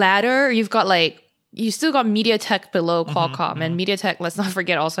the ladder, you've got like, you still got MediaTek below Qualcomm, and MediaTek, let's not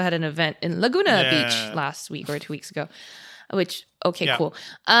forget, also had an event in Laguna Beach last week or 2 weeks ago. which, okay, Yeah. cool.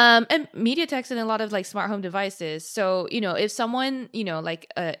 And MediaTek's in a lot of like smart home devices. So, if someone,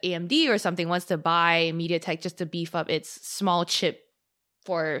 like AMD or something wants to buy MediaTek just to beef up its small chip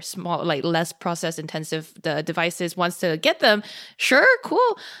for small, like less process intensive the devices, wants to get them, sure,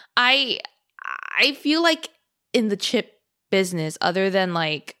 cool. I feel like in the chip business, other than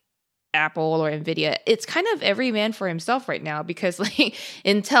like Apple or Nvidia, it's kind of every man for himself right now, because like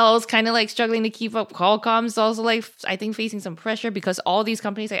Intel's kind of like struggling to keep up. Qualcomm's also like, I think, facing some pressure because all these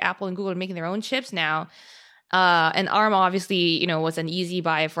companies like Apple and Google are making their own chips now. And ARM obviously, was an easy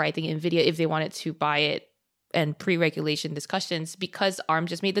buy for, I think, Nvidia if they wanted to buy it, and pre-regulation discussions, because ARM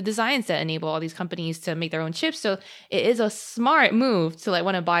just made the designs that enable all these companies to make their own chips. So it is a smart move to like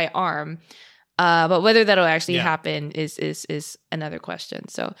want to buy ARM. But whether that'll actually happen is another question.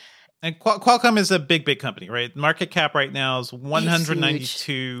 So. And Qualcomm is a big company, right? Market cap right now is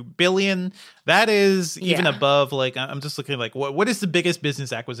 192 billion. That is even above, like, I'm just looking at like, what is the biggest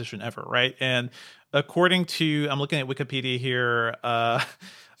business acquisition ever, right? And according to, I'm looking at Wikipedia here,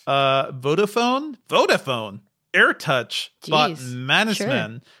 Vodafone, AirTouch bought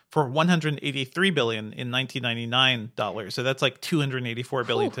Mannesmann for 183 billion in 1999 dollars. So that's like 284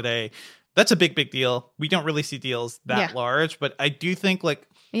 billion today. That's a big deal. We don't really see deals that large, but I do think like,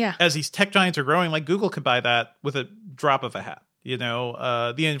 as these tech giants are growing, like Google could buy that with a drop of a hat.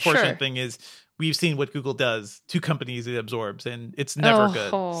 The unfortunate thing is we've seen what Google does to companies it absorbs, and it's never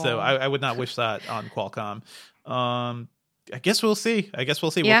good. So I would not wish that on Qualcomm. I guess we'll see.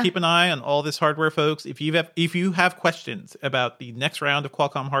 We'll keep an eye on all this hardware, folks. If you have questions about the next round of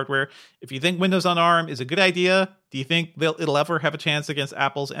Qualcomm hardware, if you think Windows on ARM is a good idea, do you think it'll ever have a chance against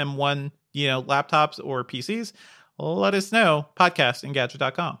Apple's M1, laptops or PCs? Let us know.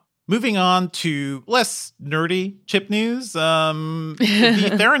 Podcast@engadget.com. Moving on to less nerdy chip news. The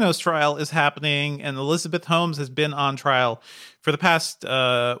Theranos trial is happening, and Elizabeth Holmes has been on trial for the past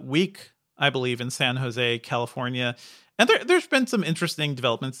week, I believe, in San Jose, California. And there's been some interesting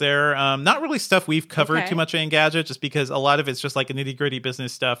developments there. Not really stuff we've covered too much in Engadget, just because a lot of it's just like a nitty-gritty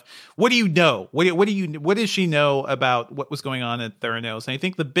business stuff. What do you know? What does she know about what was going on at Theranos? And I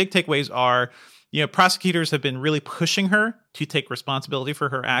think the big takeaways are, prosecutors have been really pushing her to take responsibility for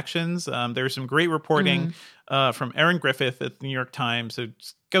her actions. There's some great reporting from Erin Griffith at the New York Times. So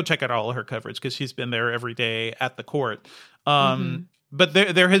just go check out all of her coverage, because she's been there every day at the court. But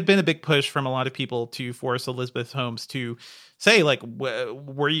there has been a big push from a lot of people to force Elizabeth Holmes to say, like,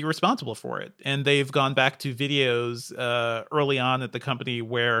 were you responsible for it? And they've gone back to videos early on at the company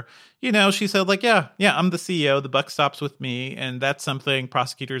where, she said, like, yeah, I'm the CEO. The buck stops with me. And that's something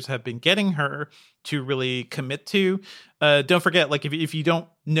prosecutors have been getting her to really commit to. Don't forget, like, if you don't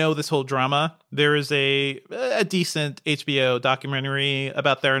know this whole drama, there is a decent HBO documentary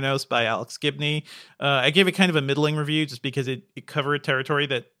about Theranos by Alex Gibney. I gave it kind of a middling review just because it covered territory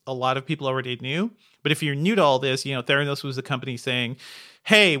that a lot of people already knew. But if you're new to all this, Theranos was a company saying,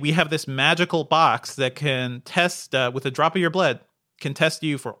 hey, we have this magical box that can test with a drop of your blood, can test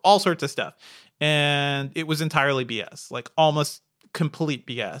you for all sorts of stuff. And it was entirely BS, like almost complete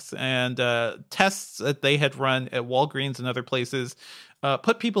BS. And tests that they had run at Walgreens and other places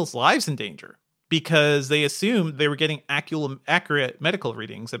put people's lives in danger, because they assumed they were getting accurate medical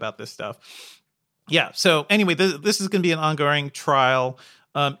readings about this stuff. Yeah. So anyway, this is going to be an ongoing trial.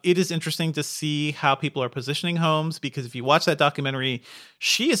 It is interesting to see how people are positioning Holmes, because if you watch that documentary,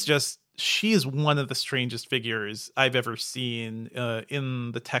 she is one of the strangest figures I've ever seen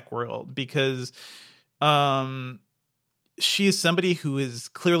in the tech world, because she is somebody who is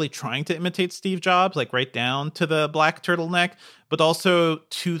clearly trying to imitate Steve Jobs, like right down to the black turtleneck, but also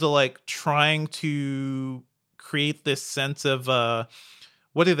to the like trying to create this sense of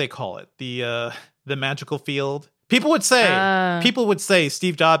what do they call it? The magical field. People would say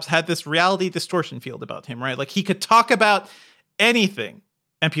Steve Jobs had this reality distortion field about him, right? Like he could talk about anything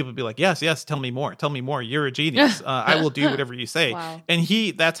and people would be like, yes, tell me more. You're a genius. I will do whatever you say. Wow. And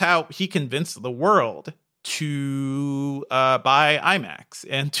that's how he convinced the world to buy iMacs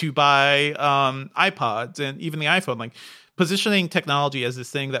and to buy iPods and even the iPhone, like positioning technology as this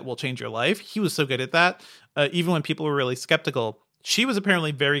thing that will change your life. He was so good at that. Even when people were really skeptical, she was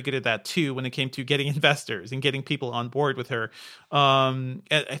apparently very good at that too when it came to getting investors and getting people on board with her. And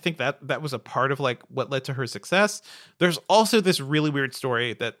I think that was a part of like what led to her success. There's also this really weird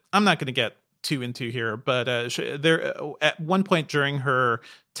story that I'm not going to get too into here, but at one point during her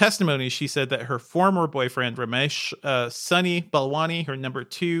testimony, she said that her former boyfriend Ramesh Sunny Balwani, her number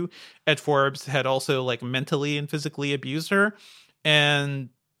 2 at Forbes, had also like mentally and physically abused her. And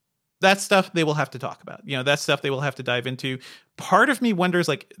that's stuff they will have to talk about. That's stuff they will have to dive into. Part of me wonders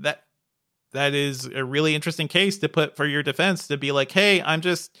like that that is a really interesting case to put for your defense, to be like, hey, I'm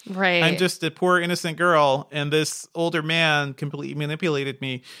just a poor innocent girl, and this older man completely manipulated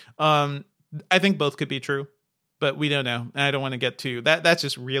me. I think both could be true, but we don't know. And I don't want to get to that. That's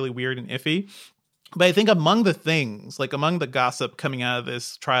just really weird and iffy. But I think among the things, like among the gossip coming out of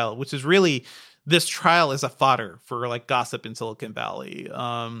this trial, which is really, this trial is a fodder for like gossip in Silicon Valley.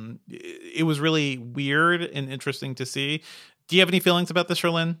 It was really weird and interesting to see. Do you have any feelings about this,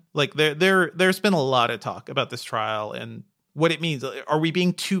 Sherlyn? Like there's been a lot of talk about this trial and what it means. Are we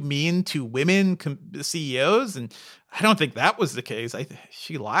being too mean to women CEOs? And I don't think that was the case.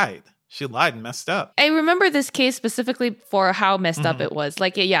 She lied. She lied and messed up. I remember this case specifically for how messed up it was.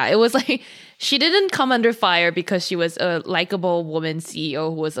 Like, yeah, it was like she didn't come under fire because she was a likable woman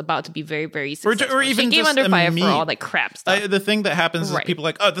CEO who was about to be very, very successful. Or even she came under fire for all that crap stuff. The thing that happens is people are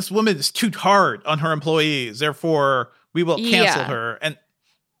like, oh, this woman is too hard on her employees, therefore we will cancel her. And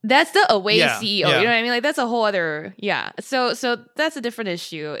that's the away CEO. You know what I mean? Like that's a whole other So that's a different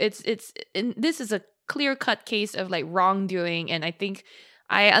issue. This is a clear-cut case of like wrongdoing, and I think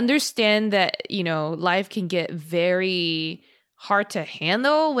I understand that, you know, life can get very hard to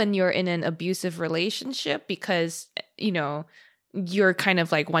handle when you're in an abusive relationship because, you know, you're kind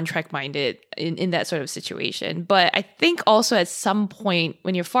of like one-track minded in that sort of situation. But I think also at some point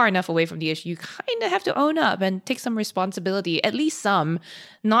when you're far enough away from the issue, you kind of have to own up and take some responsibility, at least some.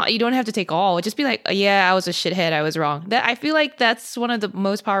 You don't have to take all. Just be like, yeah, I was a shithead. I was wrong. I feel like that's one of the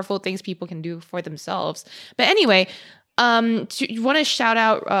most powerful things people can do for themselves. But anyway, you want to shout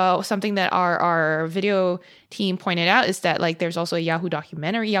out something that our video team pointed out is that like there's also a Yahoo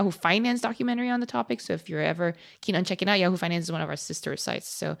Finance documentary on the topic. So if you're ever keen on checking out, Yahoo Finance is one of our sister sites.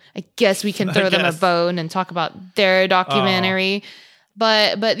 So I guess we can throw them a bone and talk about their documentary.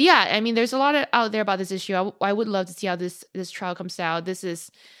 But yeah, I mean, there's a lot out there about this issue. I would love to see how this trial comes out. This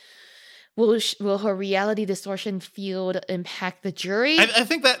is. Will her reality distortion field impact the jury? I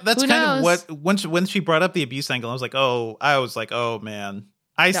think that's kind of what when she brought up the abuse angle, I was like, oh man,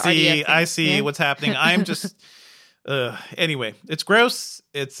 I see what's happening. I'm just anyway, it's gross.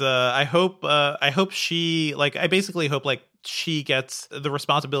 It's I hope she I basically hope she gets the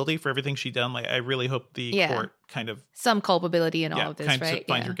responsibility for everything she done. Like I really hope the court kind of some culpability in all of this, kind of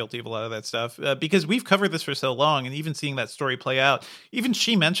find her guilty of a lot of that stuff because we've covered this for so long, and even seeing that story play out, even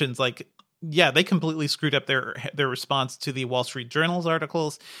she mentions they completely screwed up their response to the Wall Street Journal's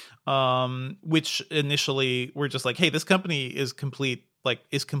articles, which initially were just like, hey, this company is completely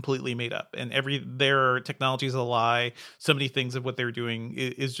made up, and their technology is a lie. So many things of what they're doing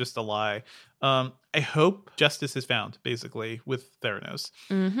is just a lie. I hope justice is found, basically, with Theranos.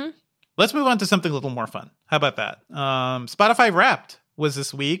 Mm-hmm. Let's move on to something a little more fun. How about that? Spotify Wrapped was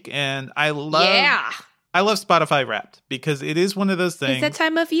this week, and I love Spotify Wrapped because it is one of those things. It's a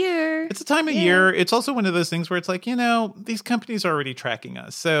time of year. It's a time of year. It's also one of those things where it's like, these companies are already tracking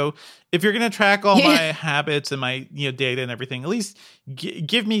us. So if you're going to track all my habits and my data and everything, at least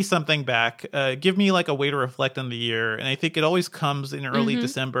give me something back. Give me a way to reflect on the year. And I think it always comes in early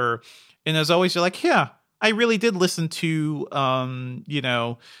December. And as always, you're like, yeah, I really did listen to, a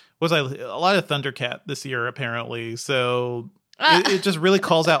lot of Thundercat this year, apparently. So it just really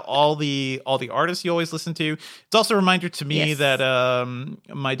calls out all the artists you always listen to. It's also a reminder to me that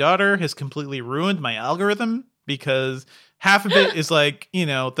my daughter has completely ruined my algorithm because half of it is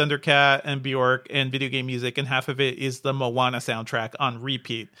Thundercat and Bjork and video game music, and half of it is the Moana soundtrack on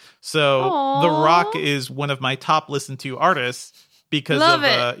repeat. So The Rock is one of my top listened to artists because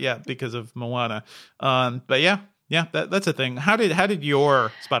of Moana. But that's a thing. How did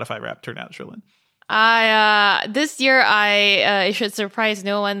your Spotify Wrap turn out, Sherlyn? This year I should surprise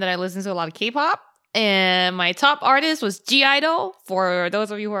no one that I listen to a lot of K-pop, and my top artist was G-Idol. For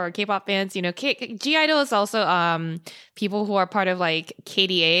those of you who are K-pop fans, G-Idol is also people who are part of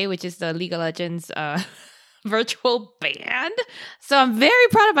KDA, which is the League of Legends virtual band. So I'm very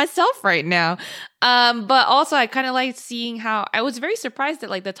proud of myself right now. But also I kind of like seeing how I was very surprised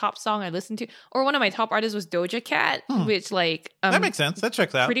that the top song I listened to, or one of my top artists, was Doja Cat, which that makes sense. That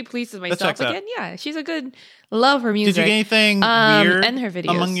checks out. Pretty pleased with myself again. Yeah, she's a good. Love her music. Did you get anything weird and her videos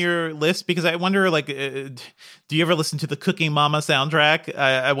among your list? Because I wonder, do you ever listen to the Cooking Mama soundtrack?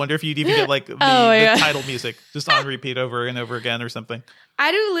 I wonder if you'd even get the title music just on repeat over and over again or something.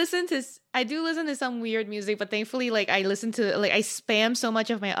 I do listen to some weird music, but thankfully, I listen to I spam so much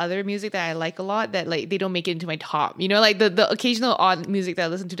of my other music that I like a lot that they don't make it into my top. The occasional odd music that I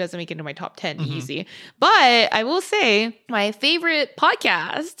listen to doesn't make it into my top 10 easy. But I will say my favorite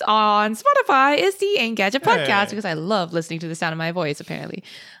podcast on Spotify is the Engadget podcast because I love listening to the sound of my voice. Apparently,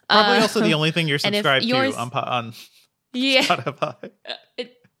 probably also the only thing you're subscribed to on Spotify.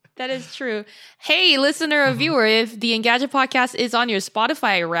 That is true. Hey, listener or viewer, if the Engadget podcast is on your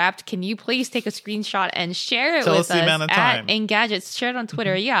Spotify Wrapped, can you please take a screenshot and share it Tell with us the amount of time. at Engadget? Share it on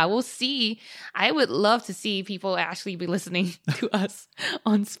Twitter. Yeah, we'll see. I would love to see people actually be listening to us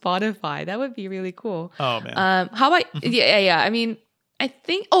on Spotify. That would be really cool. Oh, man. How about, yeah. I mean, I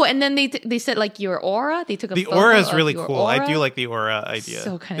think, and then they said like your aura. They took a the photo aura is of really your cool. aura. I do like the aura idea.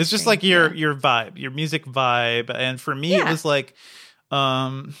 So kind of it's just strange, like your vibe, your music vibe. And for me, it was like,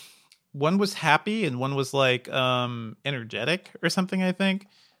 one was happy and one was like energetic or something, I think.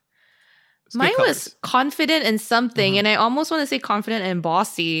 Mine was confident in something, and I almost want to say confident and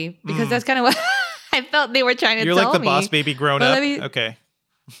bossy because that's kind of what I felt they were trying to tell me. You're like the boss baby grown up. Okay.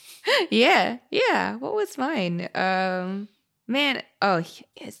 Yeah. What was mine? Man,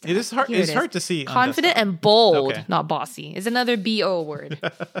 it is hard. It's hard to see. Confident and bold, not bossy. Is another BO word.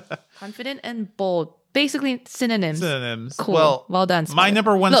 Confident and bold, basically synonyms. Cool. Well done. My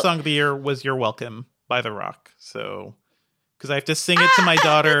number one song of the year was "You're Welcome" by The Rock. So, because I have to sing it to my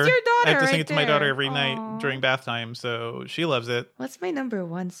daughter. That's your daughter, I have to sing right it to my daughter every there. night during bath time. So she loves it. What's my number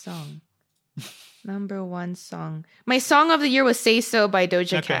one song? Number one song. My song of the year was "Say So" by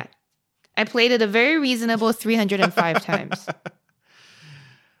Doja Cat. I played it a very reasonable 305 times.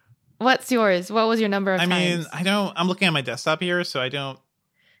 What's yours? What was your number of times? I mean, I don't. I'm looking at my desktop here, so I don't.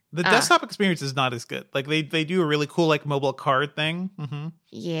 The desktop experience is not as good. Like they do a really cool like mobile card thing. Mm-hmm.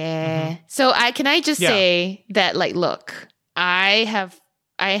 Yeah. Mm-hmm. So can I just say that like, look, I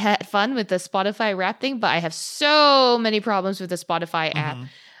had fun with the Spotify Wrapped thing, but I have so many problems with the Spotify app.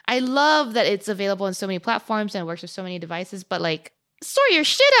 I love that it's available on so many platforms and works with so many devices, but like, sort your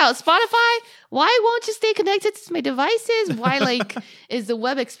shit out, Spotify. Why won't you stay connected to my devices? Why, like, is the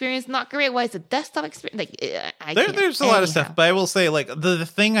web experience not great? Why is the desktop experience like? There's a lot of stuff, but I will say, like, the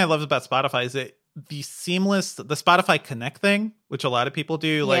thing I love about Spotify is that the Spotify Connect thing, which a lot of people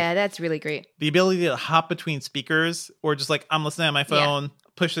do. Like, yeah, that's really great. The ability to hop between speakers, or just like I'm listening on my phone.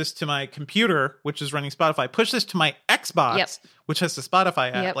 Push this to my computer, which is running Spotify. Push this to my Xbox, which has the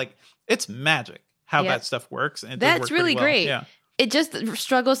Spotify app. Like, it's magic how that stuff works. And that's really great. Yeah. It just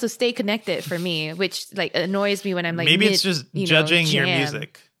struggles to stay connected for me, which like annoys me when I'm like maybe it's just judging your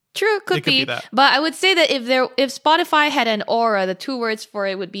music. True, could be. But I would say that if Spotify had an aura, the two words for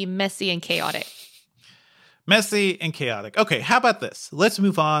it would be messy and chaotic. Messy and chaotic. Okay, how about this? Let's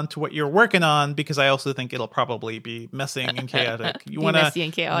move on to what you're working on, because I also think it'll probably be messy and chaotic. Messy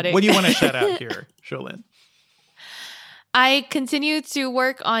and chaotic. What do you want to shout out here, Sholin? I continue to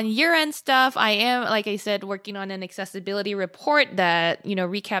work on year-end stuff. I am, like I said, working on an accessibility report that,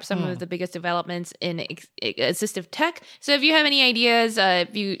 recaps some of the biggest developments in assistive tech. So if you have any ideas,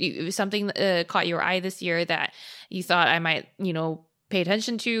 if something caught your eye this year that you thought I might, pay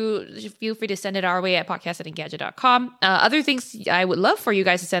attention to, feel free to send it our way at podcast@engadget.com. Other things I would love for you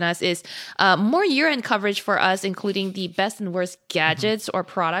guys to send us is more year-end coverage for us, including the best and worst gadgets or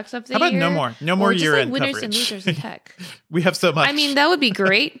products of the year. How about no more year-end winners coverage? And losers in tech. We have so much. I mean, that would be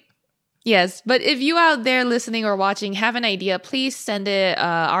great. Yes, but if you out there listening or watching have an idea, please send it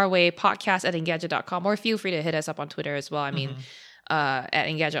our way, podcast@engadget.com, or feel free to hit us up on Twitter as well. I mean, at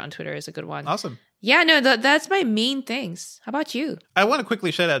Engadget on Twitter is a good one. Awesome. Yeah, no, that's my main things. How about you? I want to quickly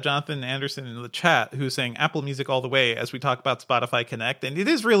shout out Jonathan Anderson in the chat, who's saying Apple Music all the way as we talk about Spotify Connect. And it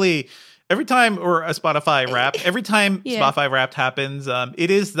is really, every time, or a Spotify Wrapped, every time Spotify Wrapped happens, it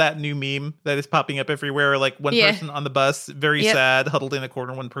is that new meme that is popping up everywhere. Like one person on the bus, very sad, huddled in a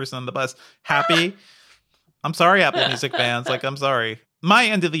corner, one person on the bus, happy. I'm sorry, Apple Music fans. Like, I'm sorry. My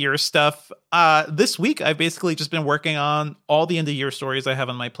end of the year stuff. This week, I've basically just been working on all the end of year stories I have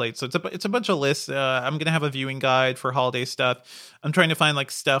on my plate. So it's a bunch of lists. I'm gonna have a viewing guide for holiday stuff. I'm trying to find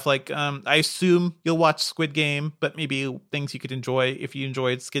like stuff like I assume you'll watch Squid Game, but maybe things you could enjoy if you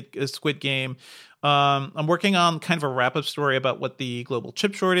enjoyed Squid Game. I'm working on kind of a wrap up story about what the global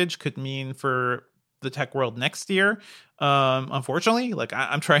chip shortage could mean for the tech world next year. Unfortunately, like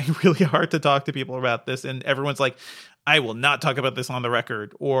I'm trying really hard to talk to people about this, and everyone's like, I will not talk about this on the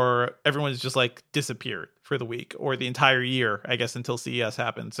record, or everyone's just like disappeared for the week or the entire year, I guess, until CES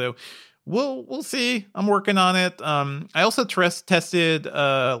happens. So we'll see. I'm working on it. I also tested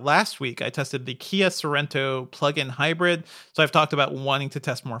last week. I tested the Kia Sorento plug-in hybrid. So I've talked about wanting to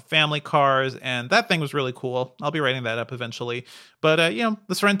test more family cars, and that thing was really cool. I'll be writing that up eventually. But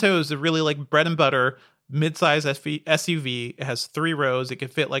the Sorento is a really like bread and butter mid-size SUV. It has 3 rows. It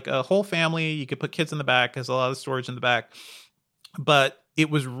could fit like a whole family. You could put kids in the back. It has a lot of storage in the back. But it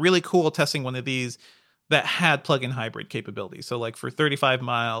was really cool testing one of these that had plug-in hybrid capability. So like for 35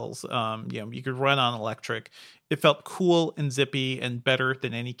 miles, you could run on electric. It felt cool and zippy and better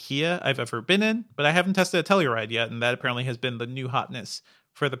than any Kia I've ever been in. But I haven't tested a Telluride yet, and that apparently has been the new hotness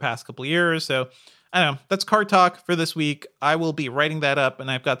for the past couple of years. So I don't know. That's car talk for this week. I will be writing that up,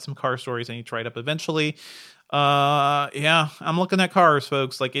 and I've got some car stories I need to write up eventually. Yeah, I'm looking at cars,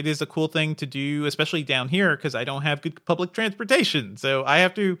 folks. Like, it is a cool thing to do, especially down here, because I don't have good public transportation. So I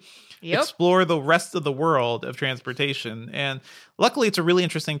have to explore the rest of the world of transportation. And luckily, it's a really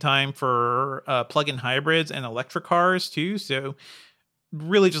interesting time for plug-in hybrids and electric cars, too. So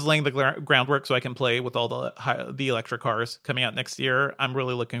really just laying the groundwork so I can play with all the electric cars coming out next year. I'm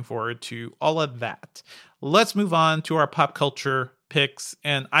really looking forward to all of that. Let's move on to our pop culture picks.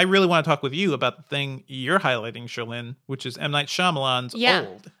 And I really want to talk with you about the thing you're highlighting, Sherlyn, which is M. Night Shyamalan's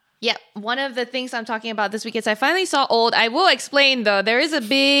Old. Yeah, one of the things I'm talking about this week is I finally saw Old. I will explain, though. There is a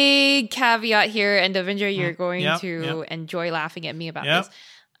big caveat here, and Devinder, you're going to enjoy laughing at me about this.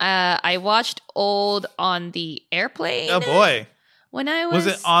 I watched Old on the airplane. Oh, boy. When I was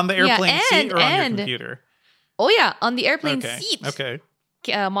it on the airplane seat or on your computer? Oh, yeah, on the airplane seat. Okay.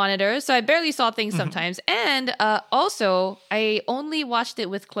 Monitor, so I barely saw things sometimes. And also, I only watched it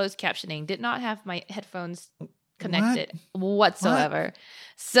with closed captioning. Did not have my headphones connected whatsoever.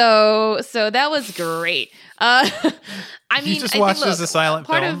 So that was great. I mean, you just watched it as a silent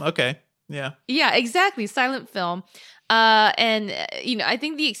film. Okay. Yeah. Yeah, exactly. Silent film. And I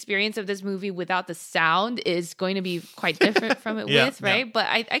think the experience of this movie without the sound is going to be quite different from it with, right? Yeah. But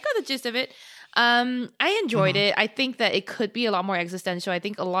I got the gist of it. I enjoyed it. I think that it could be a lot more existential. I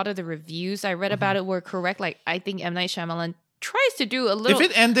think a lot of the reviews I read about it were correct. Like, I think M. Night Shyamalan tries to do a little...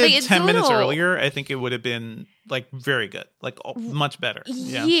 If it ended 10 minutes earlier, I think it would have been, like, very good. Like, much better.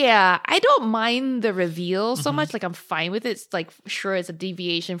 Yeah. I don't mind the reveal so much. Like, I'm fine with it. It's, like, sure, it's a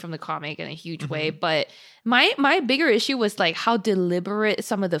deviation from the comic in a huge way. But my bigger issue was, like, how deliberate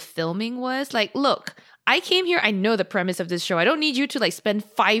some of the filming was. Like, look... I came here, I know the premise of this show. I don't need you to like spend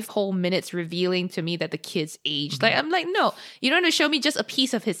 5 whole minutes revealing to me that the kid's aged. Like, I'm like, no, you don't have to show me just a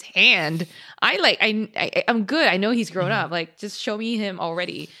piece of his hand. I'm good. I know he's grown up. Like, just show me him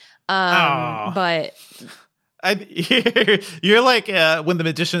already. But you're like when the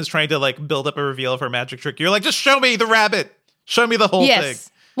magician is trying to like build up a reveal for a magic trick. You're like, just show me the rabbit. Show me the whole thing.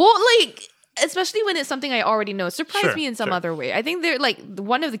 Well, like... Especially when it's something I already know. Surprised me in some other way. I think they're like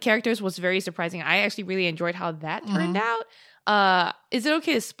one of the characters was very surprising. I actually really enjoyed how that turned out. Is it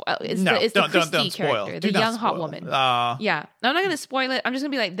okay to spoil? It's the Christy character, the young hot woman. Yeah, I'm not going to spoil it. I'm just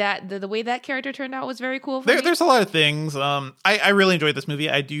going to be like that. The way that character turned out was very cool. There's a lot of things. I really enjoyed this movie.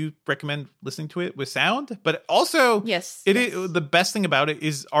 I do recommend listening to it with sound, but also is the best thing about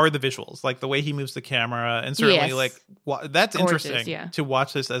it are the visuals, like the way he moves the camera, and certainly like that's gorgeous, interesting to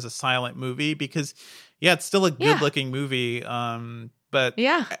watch this as a silent movie because it's still a good looking movie. But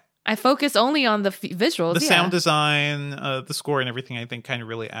I focus only on the visuals. The sound design, the score and everything, I think kind of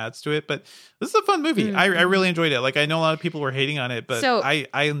really adds to it. But this is a fun movie. I really enjoyed it. Like, I know a lot of people were hating on it, but I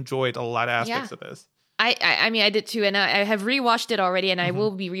enjoyed a lot of aspects of this. I mean, I did too. And I have rewatched it already, and I will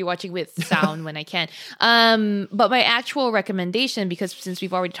be rewatching with sound when I can. But my actual recommendation, because since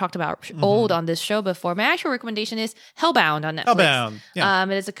we've already talked about Old on this show before, my actual recommendation is Hellbound on Netflix. Hellbound, yeah.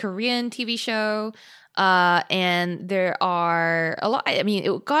 It is a Korean TV show. And there are a lot. I mean,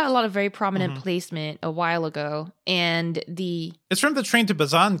 it got a lot of very prominent placement a while ago, and it's from the Train to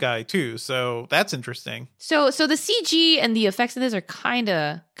Busan guy too, so that's interesting. So the CG and the effects of this are kind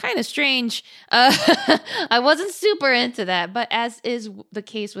of strange. I wasn't super into that, but as is the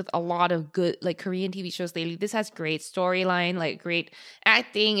case with a lot of good like Korean TV shows lately, this has great storyline, like great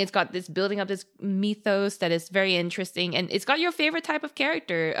acting. It's got this building up this mythos that is very interesting, and it's got your favorite type of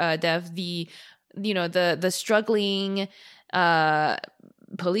character, Dev. The struggling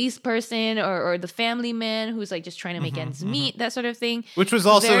police person or the family man who's like just trying to make ends meet, that sort of thing. Which was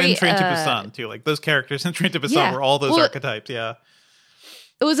also in Train to Busan too. Like those characters in Train to Busan were all those archetypes. Yeah.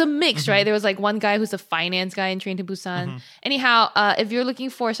 It was a mix, right? There was like one guy who's a finance guy in Train to Busan. Anyhow, if you're looking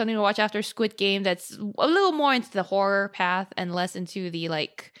for something to watch after Squid Game that's a little more into the horror path and less into the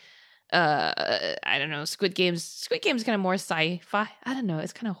like I don't know, Squid Game's kind of more sci-fi. I don't know,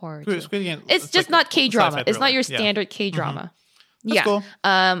 it's kind of horror too. Squid Game, it's just like not K-drama. It's not your standard K-drama. That's cool.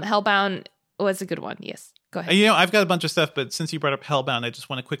 Hellbound was a good one. Yes, go ahead. I've got a bunch of stuff, but since you brought up Hellbound, I just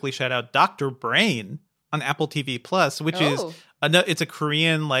want to quickly shout out Dr. Brain on Apple TV Plus, which is it's a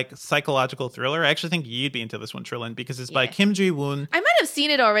Korean like psychological thriller. I actually think you'd be into this one, Trillian, because it's by Kim Ji-woon. I might have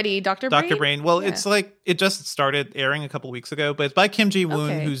seen it already, Dr. Brain. Well, it's like it just started airing a couple weeks ago, but it's by Kim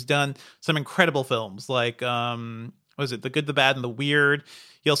Ji-woon, who's done some incredible films like what was it, The Good, the Bad, and the Weird.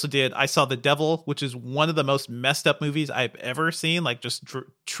 He also did I Saw the Devil, which is one of the most messed up movies I've ever seen, like just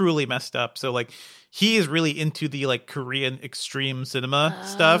truly messed up. So like he is really into the like Korean extreme cinema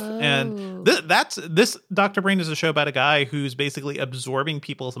stuff. And this Dr. Brain is a show about a guy who's basically absorbing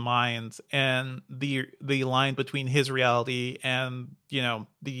people's minds, and the line between his reality and, you know,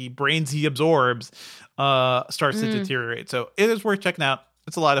 the brains he absorbs starts to deteriorate. So it is worth checking out.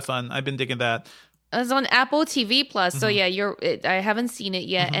 It's a lot of fun. I've been digging that. It's on Apple TV Plus. So yeah, I haven't seen it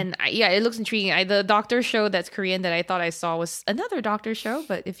yet, and it looks intriguing. The doctor show that's Korean that I thought I saw was another doctor show,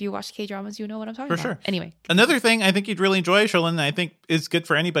 but if you watch K-dramas, you know what I'm talking about. For sure. Anyway, another thing I think you'd really enjoy, Sherlyn, I think is good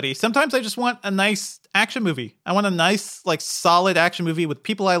for anybody. Sometimes I just want a nice action movie. I want a nice, like, solid action movie with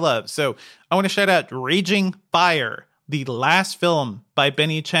people I love. So I want to shout out Raging Fire, the last film by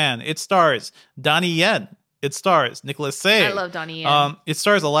Benny Chan. It stars Donnie Yen. It stars Nicholas Tse. I love Donnie Yen. It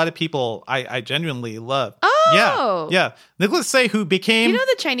stars a lot of people I genuinely love. Oh! Yeah. Nicholas Tse, who became... Do you know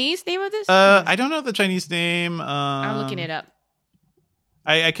the Chinese name of this? I don't know the Chinese name. I'm looking it up.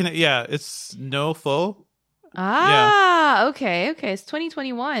 I can... Yeah, it's No Fo. Okay. It's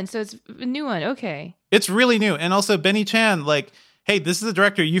 2021, so it's a new one. Okay. It's really new. And also Benny Chan, like, hey, this is a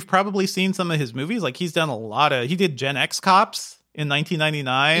director. You've probably seen some of his movies. Like, he's done a lot of... He did Gen X Cops in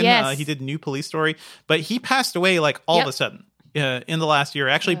 1999. Yes. He did New Police Story. But he passed away, like, all of a sudden. In the last year,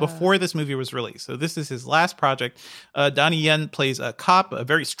 actually before this movie was released. So this is his last project. Donnie Yen plays a cop, a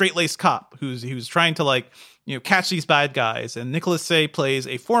very straight-laced cop who's trying to, like, you know, catch these bad guys. And Nicholas Tse plays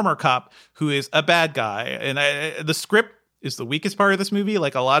a former cop who is a bad guy. And the script is the weakest part of this movie.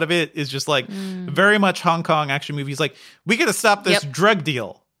 Like, a lot of it is just like very much Hong Kong action movies. Like, we got to stop this drug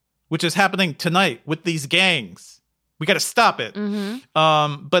deal, which is happening tonight with these gangs. We got to stop it.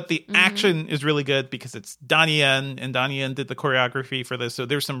 But the action is really good because it's Donnie Yen, and Donnie Yen did the choreography for this. So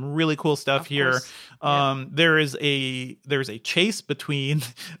there's some really cool stuff here. There's a chase between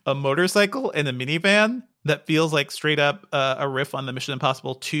a motorcycle and a minivan that feels like straight up a riff on the Mission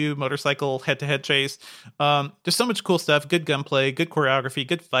Impossible 2 motorcycle head-to-head chase. There's so much cool stuff. Good gunplay, good choreography,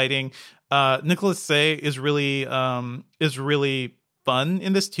 good fighting. Nicholas Tse is really fun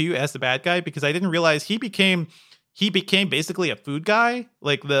in this too as the bad guy, because I didn't realize he became basically a food guy,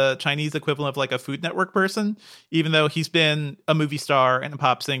 like the Chinese equivalent of like a Food Network person, even though he's been a movie star and a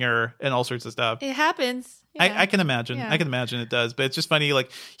pop singer and all sorts of stuff. It happens. Yeah. I can imagine. Yeah. I can imagine it does. But it's just funny,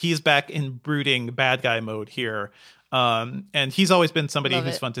 like, he's back in brooding bad guy mode here. And he's always been somebody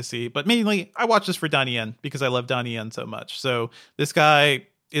who's fun to see. But mainly, I watch this for Donnie Yen because I love Donnie Yen so much. So this guy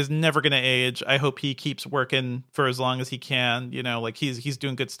is never going to age. I hope he keeps working for as long as he can. You know, like, he's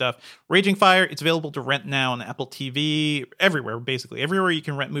doing good stuff. Raging Fire, it's available to rent now on Apple TV, everywhere, basically. Everywhere you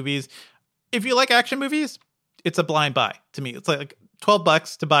can rent movies. If you like action movies, it's a blind buy to me. It's like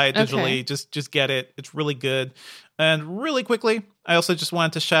 $12 to buy it digitally. Okay. Just get it. It's really good. And really quickly, I also just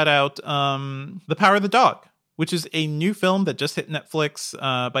wanted to shout out The Power of the Dog, which is a new film that just hit Netflix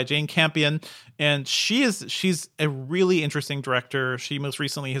by Jane Campion. And she's a really interesting director. She most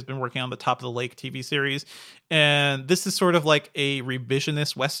recently has been working on the Top of the Lake TV series. And this is sort of like a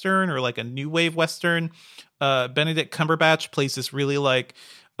revisionist Western, or like a new wave Western. Benedict Cumberbatch plays this really like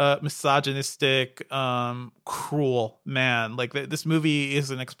misogynistic, cruel man. Like, this movie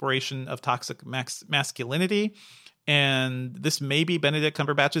is an exploration of toxic masculinity. And this may be Benedict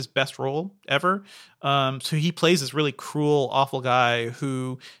Cumberbatch's best role ever. So he plays this really cruel, awful guy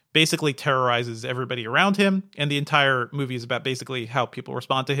who basically terrorizes everybody around him. And the entire movie is about basically how people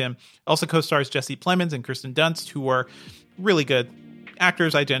respond to him. Also co-stars Jesse Plemons and Kirsten Dunst, who are really good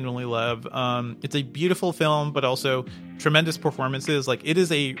actors I genuinely love. It's a beautiful film, but also tremendous performances. Like,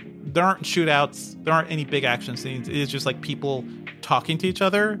 there aren't shootouts, there aren't any big action scenes. It is just like people talking to each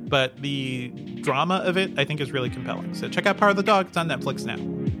other, but the drama of it, I think, is really compelling. So check out Power of the Dog. It's on Netflix now.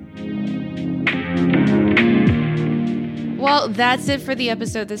 Well, that's it for the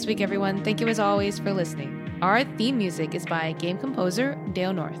episode this week, everyone. Thank you as always for listening. Our theme music is by game composer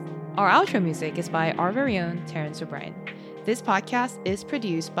Dale North. Our outro music is by our very own Terrence O'Brien. This podcast is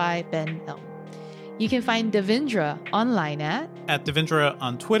produced by Ben Elm. You can find Devindra online at Devindra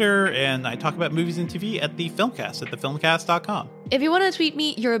on Twitter, and I talk about movies and TV at The Filmcast at thefilmcast.com. If you want to tweet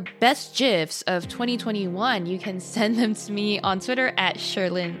me your best GIFs of 2021, you can send them to me on Twitter at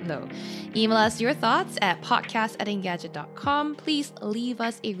Sherlyn Low. Email us your thoughts at podcast@engadget.com. Please leave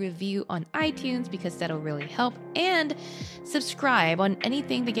us a review on iTunes because that'll really help. And subscribe on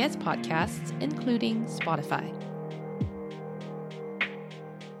anything that gets podcasts, including Spotify.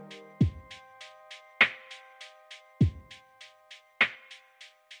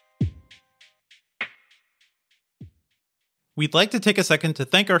 We'd like to take a second to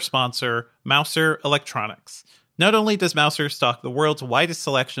thank our sponsor, Mouser Electronics. Not only does Mouser stock the world's widest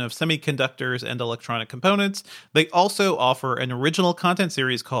selection of semiconductors and electronic components, they also offer an original content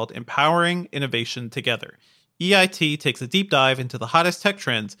series called Empowering Innovation Together. EIT takes a deep dive into the hottest tech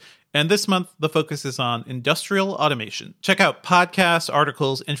trends, and this month the focus is on industrial automation. Check out podcasts,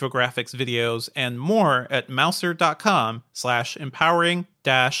 articles, infographics, videos, and more at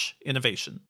mouser.com/empowering-innovation.